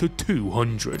score to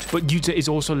 200. But Yuta is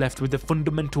also left with a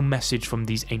fundamental message from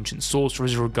these ancient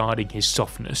sorcerers regarding his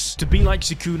softness. To be like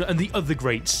Sukuna and the other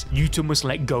greats, Yuta must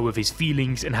let go of his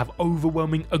feelings and have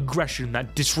overwhelming aggression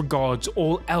that disregards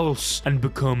all else and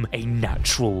become a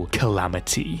natural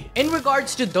calamity. In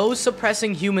regards to those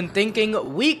suppressing human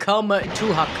thinking, we come to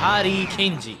Hakari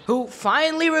Kinji, who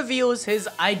finally reveals his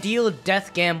ideal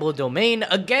death gamble domain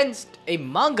against a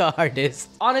manga artist.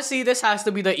 Honestly, this has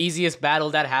to be the easiest battle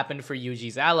that happened for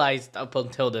Yuji's allies up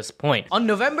until this point. On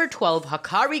November 12,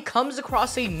 Hakari comes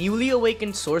across a newly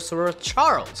awakened sorcerer,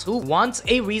 Charles, who wants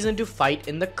a reason to fight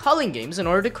in the Culling Games in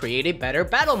order to create a better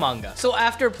battle manga. So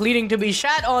after pleading to be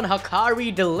shat on,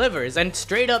 Hakari delivers and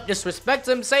straight up disrespects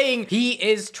him, saying he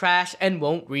is trash and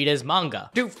won't read his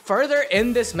manga. To further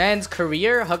end this man's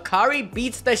career, Hakari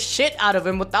beats the shit out of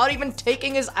him without even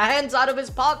taking his hands out of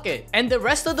his pocket. And the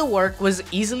rest of the work was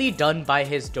easily done by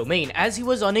his domain, as he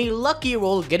was on a lucky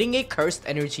roll getting a cursed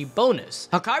energy bonus.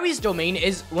 Hakari's domain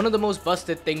is one of the most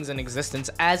busted things in existence,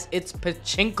 as it's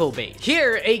pachinko based.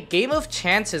 Here, a game of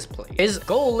chance is played. His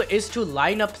goal is to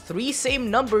line up 3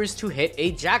 same numbers to hit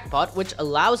a jackpot, which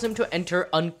allows him to enter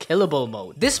unkillable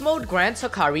mode. This mode grants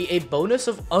Hakari a bonus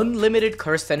of unlimited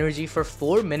cursed energy for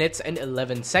 4 minutes and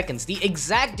 11 seconds, the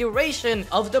exact duration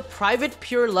of the Private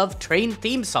Pure Love Train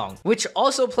theme song, which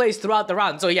also plays throughout the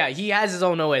round. So yeah, he has his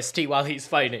own OST while he's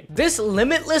fighting. This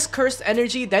limitless cursed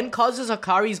energy then causes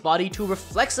Hakari's body to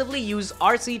reflexively use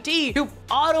RCT to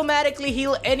automatically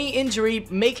heal any injury,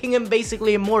 making him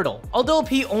basically immortal. Although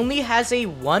he only has a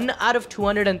 1 out of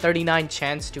 239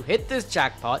 chance to hit this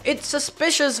jackpot, it's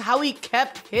suspicious how he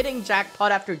kept hitting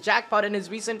jackpot after jackpot in his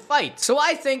recent fights. So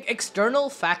I think external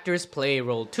factors play a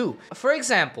role too. For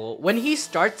example, when he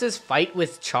starts his fight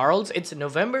with Charles, it's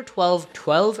November 12,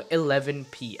 12:11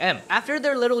 p.m. After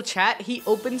their little chat, he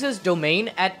opens his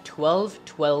domain at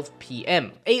 12:12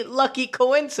 p.m. A lucky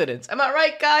coincidence, am I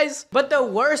right, guys? But the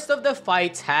worst of the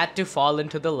fights had to fall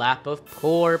into the lap of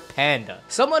poor Panda.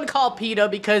 Someone called PETA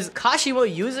because Kashimo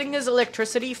using his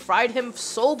electricity fried him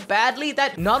so badly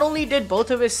that not only did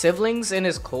both of his siblings in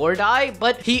his core die,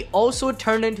 but he also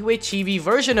turned into a chibi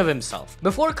version of himself.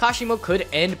 Before Kashimo could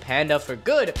end Panda for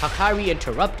good, Hakari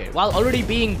interrupted. While already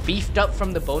being beefed up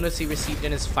from the bonus he received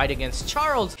in his fight against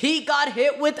Charles, he got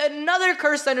hit with another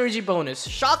cursed energy bonus,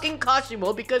 shocking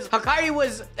Kashimo because Hakari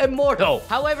was immortal.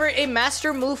 However, a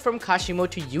master move from Kashimo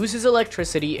to use his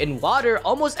electricity in water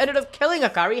almost ended up killing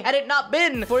Hakari had it not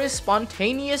been for his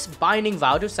spontaneous binding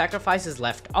vow to sacrifice his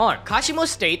left arm. Kashimo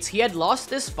states he had lost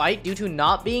this fight due to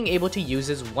not being able to use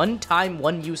his one-time,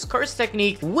 one-use curse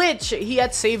technique, which he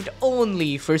had saved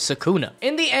only for Sukuna.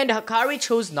 In the end, Hakari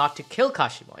chose not to kill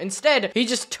Kashimo. Instead, he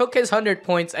just took his 100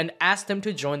 points and asked him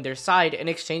to join their side in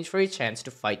exchange for a chance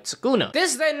to fight Sukuna.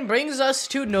 This then brings us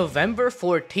to November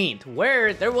 14th,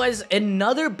 where there was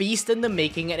another beast in the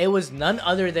making, and it was none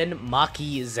other than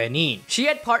Maki Zenin. She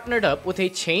had partnered up with a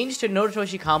change to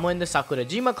Nototoshi Kamo in the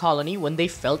Sakurajima colony when they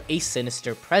felt a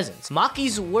sinister presence.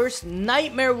 Maki's worst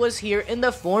nightmare was here in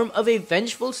the form of a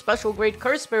vengeful special grade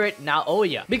curse spirit,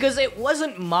 Naoya, because it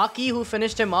wasn't Maki who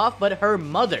finished him off, but her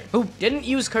mother, who didn't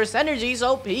use curse energy,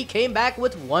 so he came back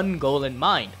with one goal in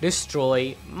mind: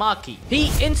 destroy Maki.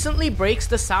 He instantly breaks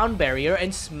the sound barrier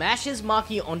and smashes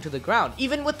Maki onto the ground.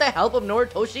 Even with the help of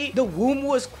Noritoshi, the womb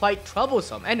was quite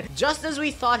troublesome, and just as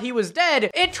we thought he was dead,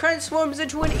 it transforms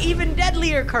into an even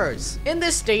deadlier curse. In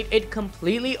this state, it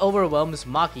completely overwhelms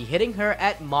Maki, hitting her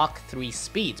at Mach 3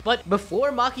 speeds. But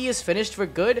before Maki is finished for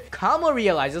good, Kamo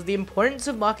realizes the importance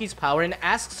of Maki's power and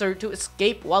asks her to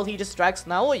escape while he distracts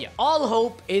Naoya. All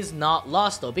hope is not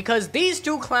lost though, because these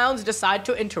two clowns decide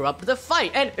to interrupt the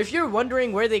fight. And if you're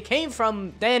wondering where they came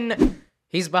from, then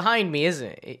he's behind me,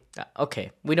 isn't it?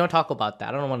 Okay, we don't talk about that.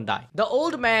 I don't want to die. The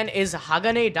old man is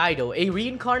Hagane Daido, a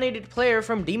reincarnated player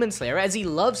from Demon Slayer, as he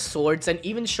loves swords and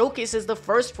even showcases the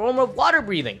first form of water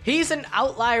breathing. He's an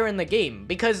outlier in the game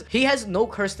because he has no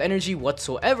cursed energy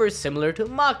whatsoever, similar to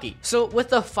Maki. So with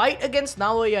the fight against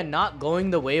Naoya not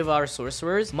going the way of our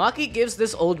sorcerers, Maki gives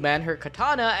this old man her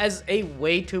katana as a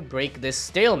way to break this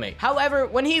stalemate. However,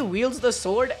 when he wields the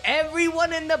sword,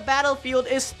 everyone in the battlefield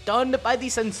is stunned by the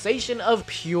sensation of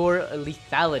pure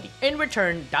lethality. In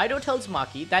return, Daido tells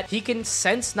Maki that he can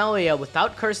sense Naoya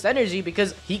without cursed energy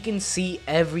because he can see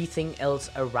everything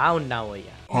else around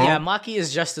Naoya. Yeah, Maki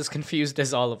is just as confused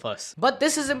as all of us. But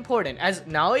this is important, as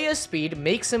Naoya's speed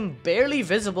makes him barely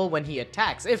visible when he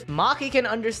attacks. If Maki can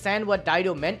understand what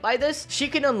Daido meant by this, she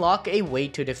can unlock a way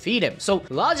to defeat him. So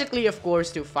logically, of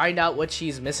course, to find out what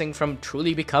she's missing from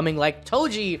truly becoming like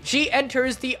Toji, she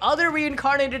enters the other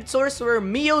reincarnated sorcerer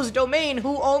Mio's domain,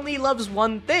 who only loves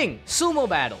one thing: sumo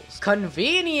battles.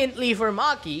 Conveniently for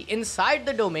Maki, inside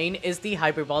the domain is the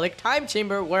hyperbolic time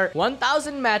chamber where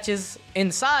 1,000 matches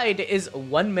inside is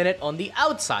 1 minute on the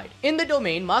outside. In the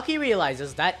domain, Maki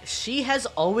realizes that she has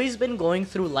always been going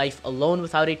through life alone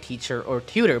without a teacher or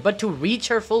tutor, but to reach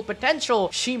her full potential,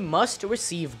 she must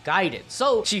receive guidance.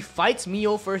 So she fights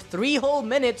Mio for 3 whole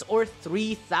minutes or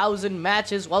 3,000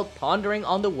 matches while pondering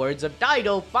on the words of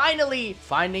Daido, finally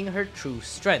finding her true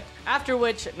strength. After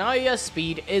which, Naoya's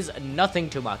speed is nothing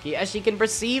to Maki, as she can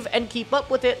perceive and keep up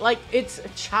with it like it's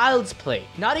child's play.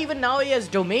 Not even Naoya's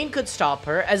domain could stop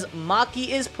her, as Maki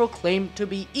is proclaimed to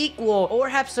be equal or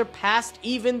have surpassed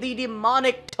even the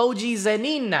demonic Toji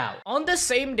Zenin now. On the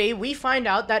same day, we find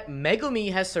out that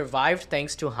Megumi has survived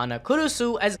thanks to Hana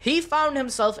Kurusu, as he found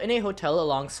himself in a hotel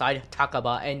alongside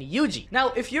Takaba and Yuji. Now,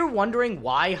 if you're wondering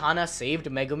why Hana saved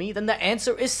Megumi, then the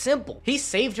answer is simple. He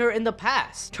saved her in the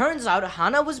past. Turns out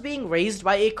Hana was being raised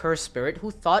by a cursed spirit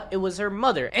who thought it was her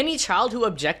mother. Any child who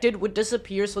objected would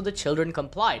disappear, so the children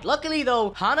complied. Luckily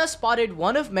though, Hana spotted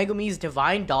one of Megumi's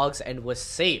divine dogs and was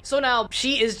saved. So now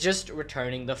she is just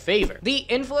returning the favor. The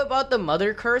info about the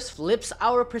mother curse flips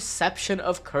our perception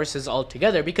of curses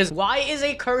altogether, because why is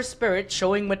a cursed spirit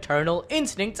showing maternal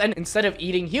instincts, and instead of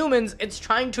eating humans, it's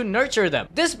trying to nurture them?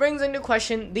 This brings into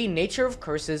question the nature of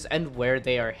curses and where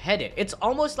they are headed. It's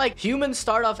almost like humans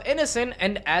start off innocent,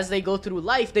 and as they go through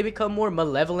life, they become more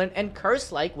malevolent and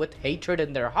curse-like with hatred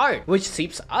in their heart, which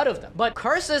seeps out of them. But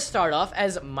curses start off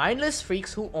as mindless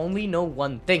freaks who only know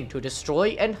one thing: to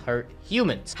destroy and hurt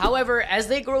humans. However, as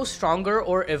they grow stronger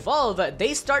or evolve,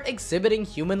 they start exhibiting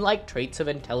human-like traits of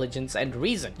intelligence and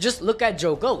reason. Just look at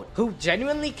Joe, who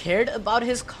genuinely cared about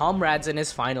his comrades in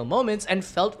his final moments and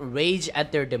felt rage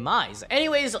at their demise.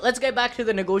 Anyways, let's get back to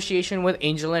the negotiation with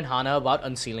Angel and Hana about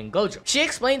unsealing Gojo. She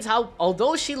explains how,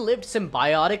 although she lived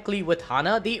symbiotically with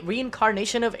Hana, the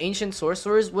reincarnation of ancient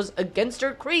sorcerers was against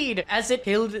her creed, as it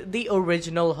killed the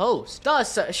original host.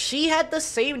 Thus, she had the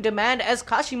same demand as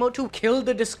Kashimo to kill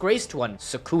the disgraced one,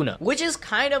 Sukuna. Which is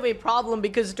kind of a problem,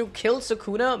 because to kill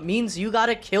Sukuna means you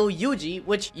gotta kill Yuji,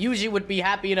 which Yuji would be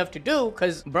happy enough to do,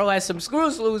 cause bro has some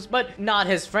screws loose, but not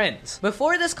his friends.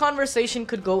 Before this conversation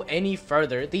could go any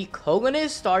further, the Kogane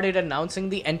started announcing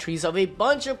the entries of a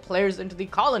bunch of players into the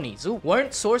colonies who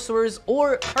weren't sorcerers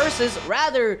or curses,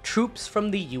 rather troops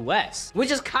from the US.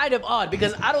 Which is kind of odd,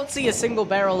 because I don't see a single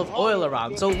barrel of oil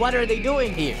around, so what are they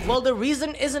doing here? Well, the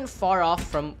reason isn't far off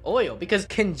from oil, because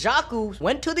Kenjaku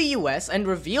went to the US and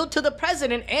revealed to the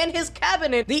president and his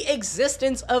cabinet the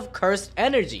existence of cursed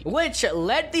energy, which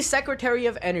led the Secretary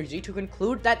of Energy to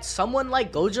conclude that someone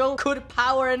like Gojo could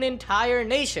power an entire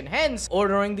nation, hence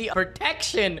ordering the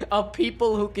protection of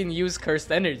people who can use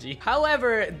cursed energy.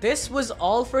 However, this was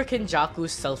all for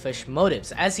Kenjaku's selfish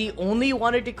motives, as he only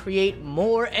wanted to create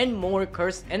more and more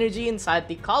cursed energy inside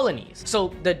the colonies,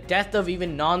 so the death of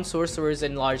even non-sorcerers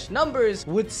in large numbers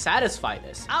would satisfy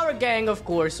this. Our gang, of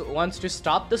course, wants to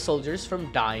stop the soldiers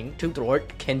from dying to thwart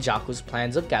Kenjaku's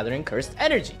plans of gathering cursed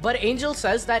energy. But Angel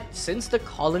says that since the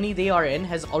colony they are in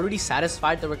has already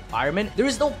satisfied the requirement, there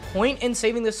is no point in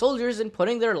saving the soldiers and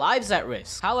putting their lives at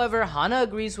risk. However, Hana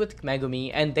agrees with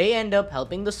Megumi, and they end up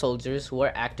helping the soldiers who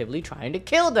are actively trying to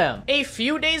kill them. A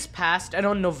few days passed, and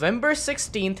on November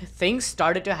 16th, things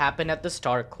started to happen at the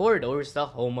Star Corridors, the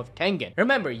home of Tengen.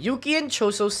 Remember, Yuki and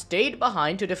Choso stayed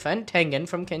behind to defend Tengen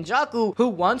from Kenjaku, who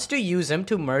wants to use him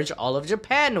to merge all of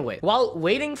Japan with. While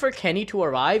waiting for Kenny to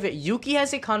arrive, Yuki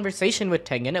has a conversation with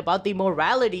Tengen about the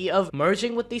morality of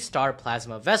merging with the Star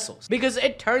Plasma vessels, because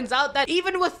it turns out that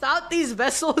even without these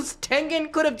vessels,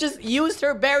 Tengen could have just used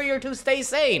her barrier to stay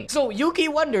sane. So Yuki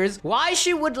wonders why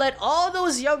she would let all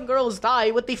those young girls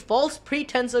die with the false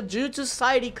pretense of Jujutsu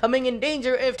Society coming in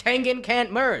danger if Tengen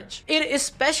can't merge. It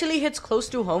especially hits close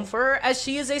to home for her, as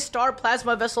she is a Star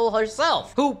Plasma vessel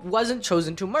herself, who wasn't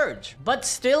chosen to merge, but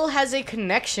still has a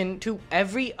connection to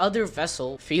every other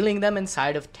vessel feeling them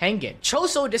inside of Tengen.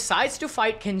 Choso decides to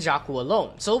fight Kenjaku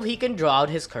alone, so he can draw out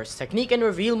his curse technique and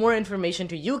reveal more information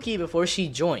to Yuki before she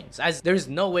joins, as there's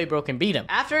no way bro can beat him.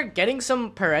 After getting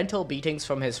some parental beatings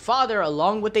from his father,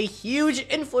 along with a huge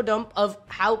info dump of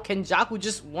how Kenjaku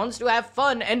just wants to have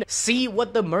fun and see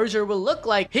what the merger will look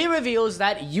like, he reveals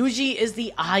that Yuji is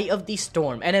the eye of the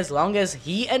storm, and as long as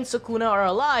he and Sukuna are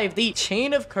alive, the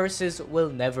chain of curses will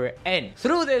never end.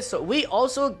 Through this, we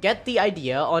also get the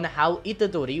idea on how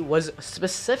Itadori was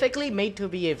specifically made to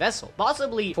be a vessel,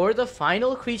 possibly for the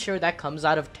final creature that comes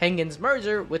out of Tengen's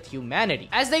merger with humanity.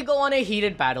 As they go on a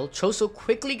heated battle, Choso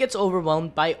quickly gets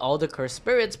overwhelmed by all the cursed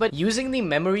spirits, but using the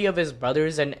memory of his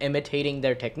brothers and imitating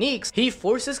their techniques, he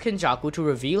forces Kenjaku to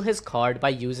reveal his card by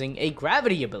using a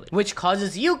gravity ability, which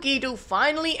causes Yuki to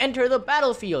finally enter the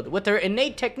battlefield with her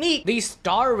innate technique, the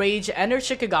Star Rage and her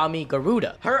Shikigami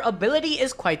Garuda. Her ability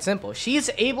is quite simple. She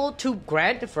is able to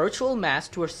grant virtual mass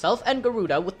to herself and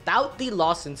Garuda without the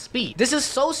loss in speed. This is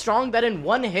so strong that in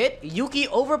one hit, Yuki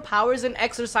overpowers and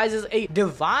exercises a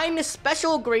divine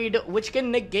special grade which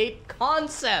can negate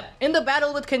concept. In the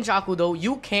battle with Kenjaku though,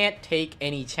 you can't take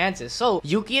any chances, so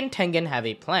Yuki and Tengen have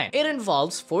a plan. It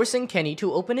involves forcing Kenny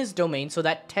to open his domain so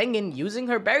that Tengen, using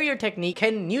her barrier technique,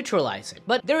 can neutralize it.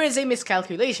 But there is a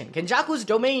miscalculation. Kenjaku's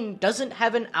domain doesn't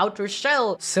have an outer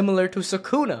shell similar to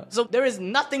Sukuna, so there is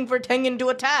nothing for Tengen to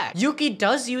attack. Yuki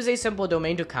does use a simple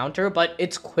domain to counter, but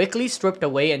it's quickly stripped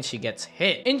away and she gets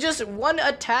hit. In just one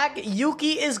attack,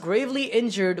 Yuki is gravely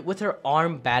injured with her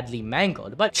arm badly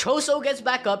mangled, but Choso gets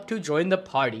back up to join the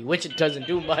party, which doesn't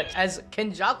do much, as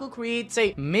Kenjaku creates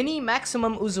a mini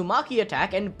maximum Uzumaki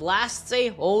attack and blasts a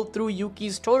hole through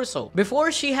Yuki's torso.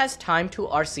 Before she has time to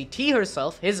RCT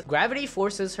herself, his gravity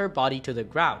forces her body to the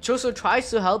ground. Choso tries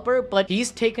to help her, but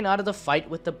he's taken out of the fight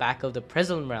with the back of the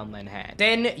Prism Realm in hand.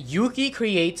 Then Yuki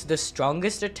creates the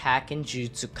strongest attack in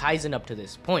Jujutsu Kaisen up up to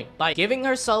this point by giving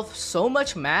herself so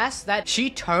much mass that she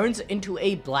turns into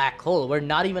a black hole where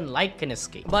not even light can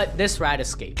escape. But this rat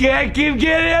escaped. Can't keep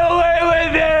getting away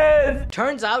with this!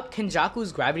 Turns out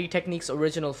Kenjaku's gravity technique's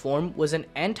original form was an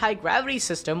anti-gravity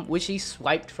system which he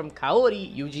swiped from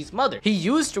Kaori, Yuji's mother. He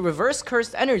used reverse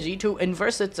cursed energy to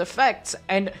inverse its effects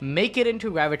and make it into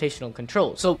gravitational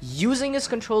control. So using his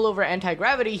control over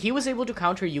anti-gravity, he was able to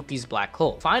counter Yuki's black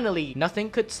hole. Finally, nothing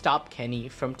could stop Kenny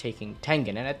from taking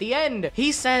Tengen, and at the end,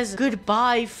 he says,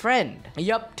 "Goodbye, friend."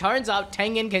 Yup, turns out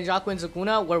Tengen, Kenjaku, and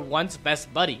Sukuna were once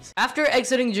best buddies. After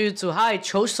exiting Jujutsu High,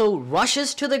 Choso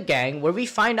rushes to the gang where we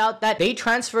find out that they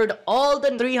transferred all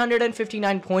the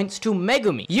 359 points to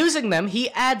Megumi. Using them, he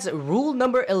adds rule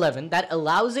number 11 that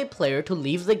allows a player to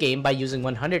leave the game by using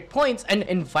 100 points and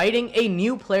inviting a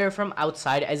new player from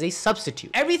outside as a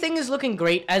substitute. Everything is looking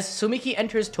great as Tsumiki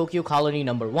enters Tokyo Colony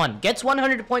number 1, gets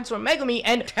 100 points from Megumi,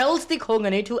 and tells the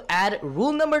Kogane to add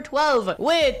rule number 12,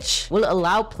 which will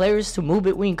allow players to move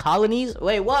between colonies.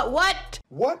 Wait, what?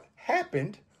 What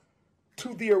happened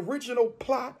to the original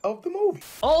plot of the movie?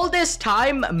 All this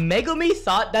time, Megumi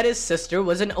thought that his sister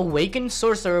was an awakened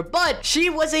sorcerer, but she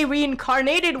was a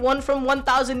reincarnated one from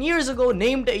 1,000 years ago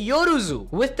named Yoruzu.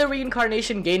 With the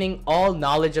reincarnation gaining all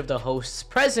knowledge of the hosts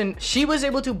present, she was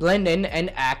able to blend in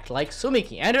and act like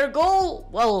Tsumiki. And her goal,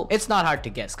 well, it's not hard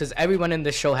to guess because everyone in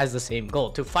the show has the same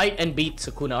goal: to fight and beat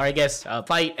Sukuna, or I guess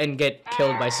fight and get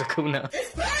killed by Sukuna. It's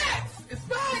facts! It's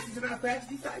facts! It's not facts!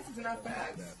 These facts is not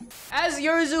facts! As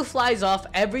Yoruzu flies off,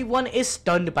 everyone is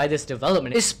stunned by this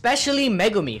development, especially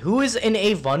Megumi, who is in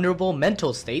a vulnerable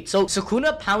mental state, so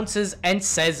Sukuna pounces and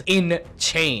says, "In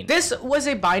chain." This was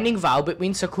a binding vow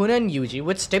between Sukuna and Yuji,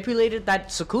 which stipulated that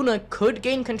Sukuna could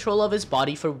gain control of his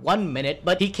body for 1 minute,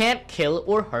 but he can't kill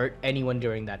or hurt anyone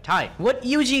during that time. What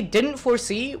Yuji didn't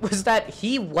foresee was that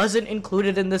he wasn't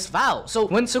included in this vow, so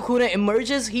when Sukuna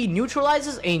emerges, he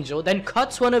neutralizes Angel, then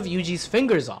cuts one of Yuji's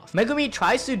fingers off. Megumi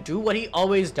tries to do what he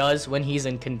always does when he's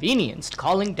inconvenienced,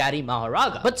 calling Daddy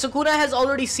Maharaga. But Sukuna has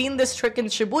already seen this trick in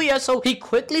Shibuya, so he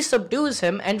quickly subdues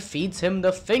him and feeds him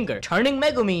the finger, turning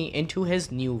Megumi into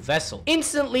his new vessel.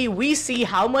 Instantly, we see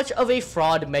how much of a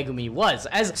fraud Megumi was,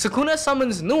 as Sukuna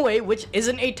summons Nue, which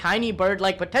isn't a tiny bird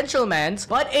like Potential Man's,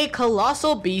 but a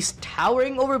colossal beast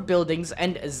towering over buildings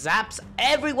and zaps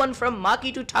everyone from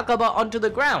Maki to Takaba onto the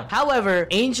ground. However,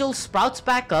 Angel sprouts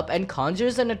back up and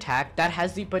conjures an attack that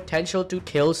has the potential to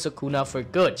kill Sukuna for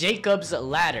good: Jacob's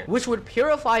Ladder, which would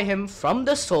purify him from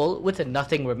the soul with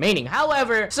nothing remaining.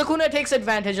 However, Sukuna takes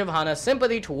advantage of Hana's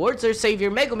sympathy towards her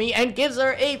savior Megumi and gives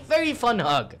her a very fun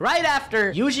hug. Right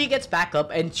after, Yuji gets back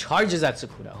up and charges at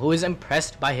Sukuna, who is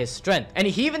impressed by his strength, and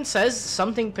he even says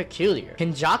something peculiar: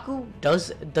 Kenjaku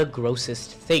does the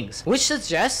grossest things, which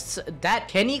suggests that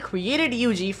Kenny created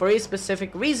Yuji for a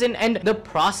specific reason and the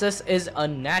process is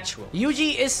unnatural.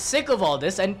 Yuji is sick of all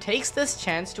this and takes this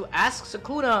chance to ask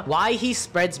Sukuna why he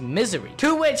spreads misery,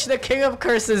 to which the King of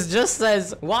Curses just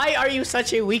says, "Why are you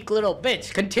such a weak little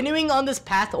bitch? Continuing on this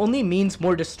path only means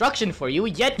more destruction for you,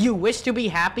 yet you wish to be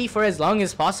happy for as long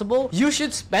as possible? You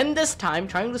should spend this time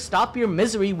trying to stop your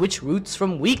misery, which roots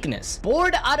from weakness."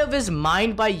 Bored out of his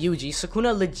mind by Yuji,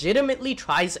 Sukuna legitimately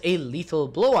tries a lethal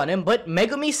blow on him, but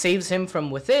Megumi saves him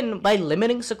from within by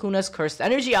limiting Sukuna's cursed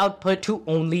energy output to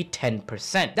only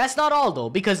 10%. That's not all though,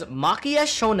 because Maki has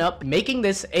shown up, making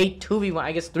this a 2v1,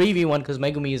 I guess 3v1 because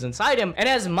Megumi is inside him, and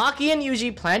as Maki and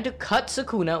Yuji plan to cut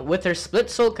Sukuna with her split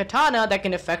soul katana that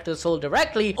can affect the soul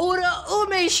directly, Ura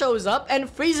Ume shows up and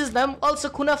freezes them while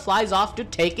Sukuna flies off to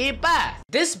take a bath.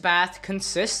 This bath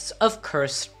consists of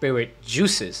cursed spirit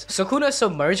juices. Sukuna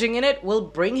submerging in it will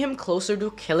bring him closer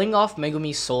to killing off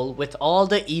Megumi's soul with all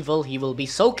the evil he will be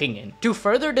soaking in. To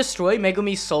further destroy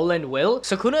Megumi's soul and will,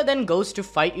 Sukuna then goes to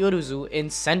fight Yoruzu in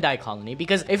Sendai Colony,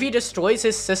 because if he destroys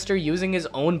his sister using his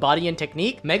own body and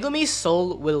technique, Megumi's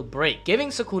soul will break, giving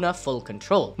Sukuna full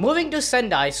control. Moving to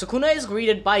Sendai, Sukuna is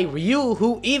greeted by Ryu,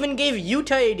 who even gave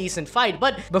Yuta a decent fight,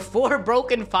 but before Broke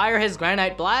can fire his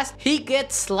granite blast, he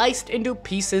gets sliced into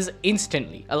pieces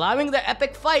instantly, allowing the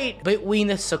epic fight between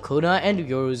Sukuna and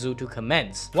Yoruzu to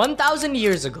commence. 1,000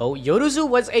 years ago, Yoruzu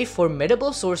was a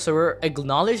formidable sorcerer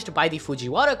acknowledged by the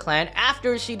Fujiwara clan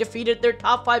after she defeated their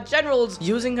top 5 generals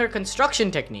using her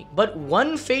construction technique. But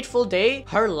one fateful day,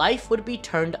 her life would be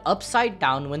turned upside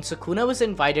down when Sukuna was was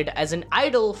invited as an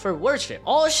idol for worship.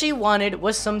 All she wanted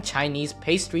was some Chinese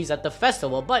pastries at the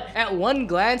festival, but at one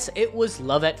glance, it was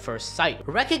love at first sight.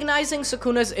 Recognizing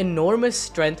Sukuna's enormous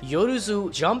strength,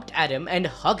 Yoruzu jumped at him and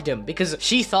hugged him because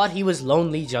she thought he was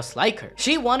lonely just like her.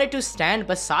 She wanted to stand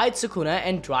beside Sukuna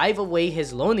and drive away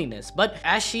his loneliness, but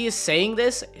as she is saying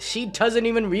this, she doesn't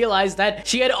even realize that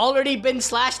she had already been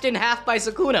slashed in half by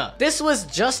Sukuna. This was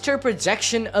just her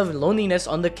projection of loneliness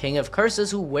on the King of Curses,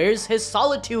 who wears his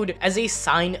solitude as a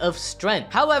sign of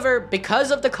strength. However,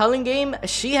 because of the Culling Game,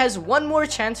 she has one more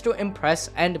chance to impress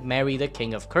and marry the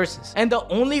King of Curses. And the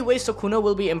only way Sukuna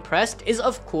will be impressed is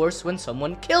of course when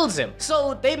someone kills him.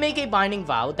 So they make a binding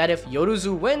vow that if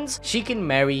Yoruzu wins, she can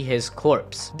marry his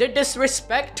corpse. The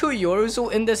disrespect to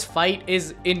Yoruzu in this fight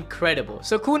is incredible.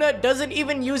 Sukuna doesn't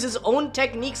even use his own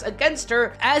techniques against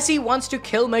her, as he wants to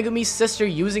kill Megumi's sister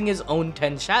using his own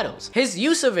 10 shadows. His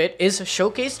use of it is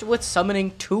showcased with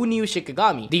summoning 2 new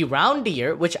Shikigami, the round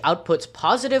deer, which outputs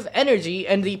positive energy,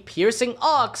 and the piercing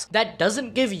ox that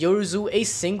doesn't give Yoruzu a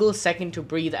single second to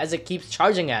breathe as it keeps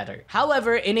charging at her.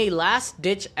 However, in a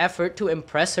last-ditch effort to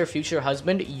impress her future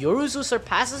husband, Yoruzu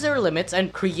surpasses her limits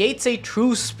and creates a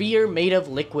true spear made of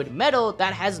liquid metal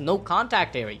that has no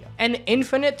contact area. An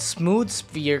infinite smooth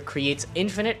sphere creates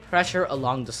infinite pressure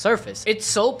along the surface. It's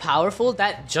so powerful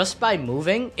that just by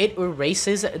moving, it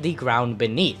erases the ground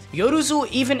beneath. Yoruzu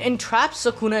even entraps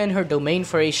Sukuna in her domain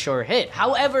for a sure hit.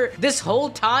 However, this whole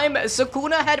time,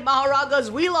 Sukuna had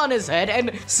Maharaga's wheel on his head,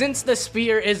 and since the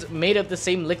spear is made of the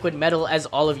same liquid metal as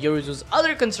all of Yoruzu's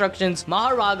other constructions,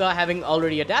 Maharaga, having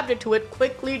already adapted to it,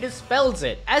 quickly dispels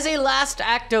it. As a last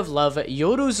act of love,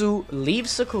 Yoruzu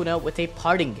leaves Sukuna with a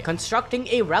parting gift, constructing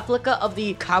a replica of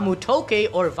the Kamutoke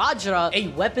or Vajra, a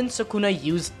weapon Sukuna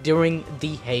used during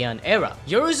the Heian era.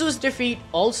 Yoruzu's defeat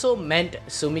also meant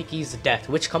Tsumiki's death,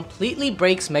 which completely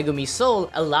breaks Megumi's soul,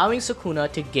 allowing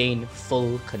Sukuna to gain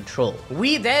full control.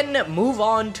 We then move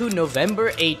on to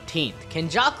November 18th.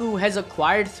 Kenjaku has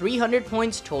acquired 300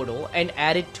 points total and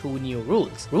added 2 new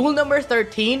rules. Rule number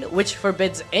 13, which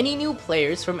forbids any new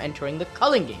players from entering the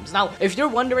Culling Games. Now, if you're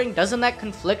wondering, doesn't that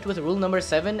conflict with rule number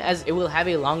 7, as it will have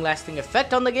a long-lasting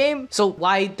effect on the game? So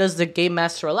why does the game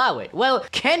master allow it? Well,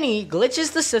 Kenny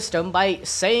glitches the system by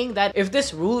saying that if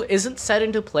this rule isn't set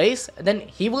into place, then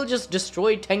he will just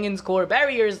destroy Tengen's core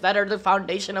barriers that are the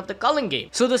foundation of the Culling Game.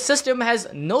 So the system has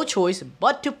no choice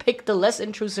but to pick the less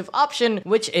intrusive option,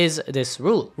 which is this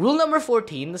rule. Rule number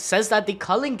 14 says that the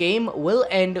Culling Game will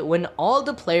end when all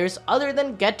the players other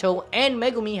than Geto and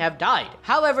Megumi have died.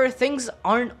 However, things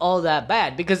aren't all that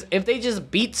bad, because if they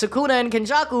just beat Sukuna and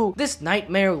Kenjaku, this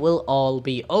nightmare will all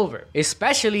be over,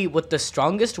 especially with the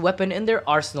strongest weapon in their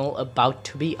arsenal about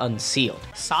to be unsealed.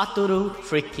 Satoru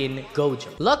freaking Gojo.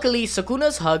 Luckily,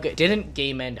 Sukuna's hug didn't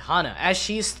game end Hana, as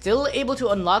she's still able to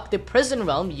unlock the prison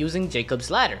realm using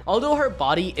Jacob's ladder. Although her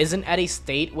body isn't at a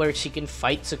state where she can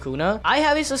fight Sukuna, I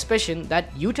have a suspicion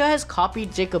that Yuta has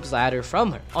copied Jacob's ladder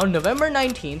from her. On November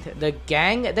 19th, the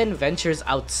gang then ventures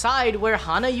outside, where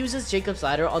Hana uses Jacob's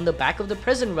ladder on the back of the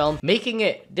prison realm, making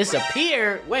it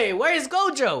disappear. Wait, where is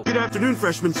Gojo? Good afternoon,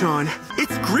 Freshman Chan.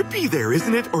 It's grippy there,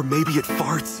 isn't it? Or maybe it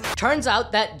farts. Turns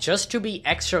out that just to be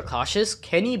extra cautious,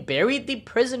 Kenny buried the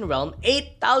prison realm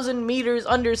 8,000 meters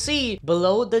undersea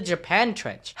below the Japan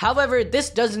Trench. However, this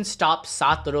doesn't stop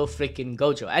Satoru freaking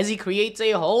Gojo, as he creates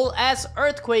a whole ass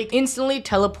earthquake, instantly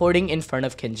teleporting in front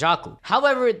of Kenjaku.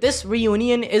 However, this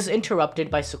reunion is interrupted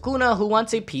by Sukuna, who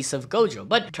wants a piece of Gojo,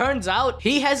 but turns out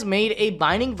he has made a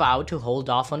binding vow to hold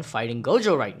off on fighting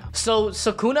Gojo right now. So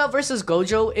Sukuna versus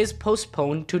Gojo is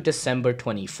postponed to December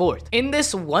 24th. In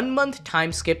this 1-month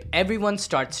time skip, everyone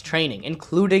starts training,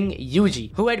 including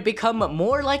Yuji, who had become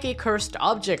more like a cursed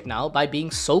object now by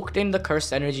being soaked in the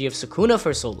cursed energy of Sukuna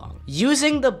for so long.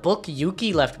 Using the book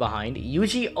Yuki left behind,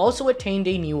 Yuji also attained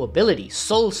a new ability,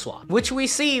 Soul Swap, which we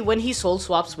see when he soul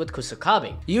swaps with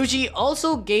Kusakabe. Yuji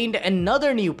also gained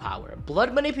another new power,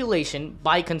 blood manipulation,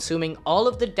 by consuming all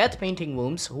of the death painting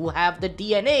wombs who have the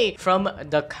DNA from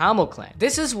the Kamo clan.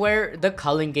 This is where the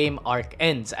Culling Game arc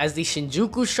ends, as the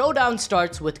Shinjuku showdown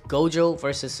starts with Gojo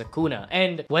versus Sukuna,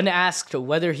 and when asked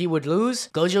whether he would lose,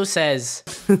 Gojo says,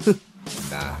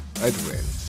 Nah, I'd win.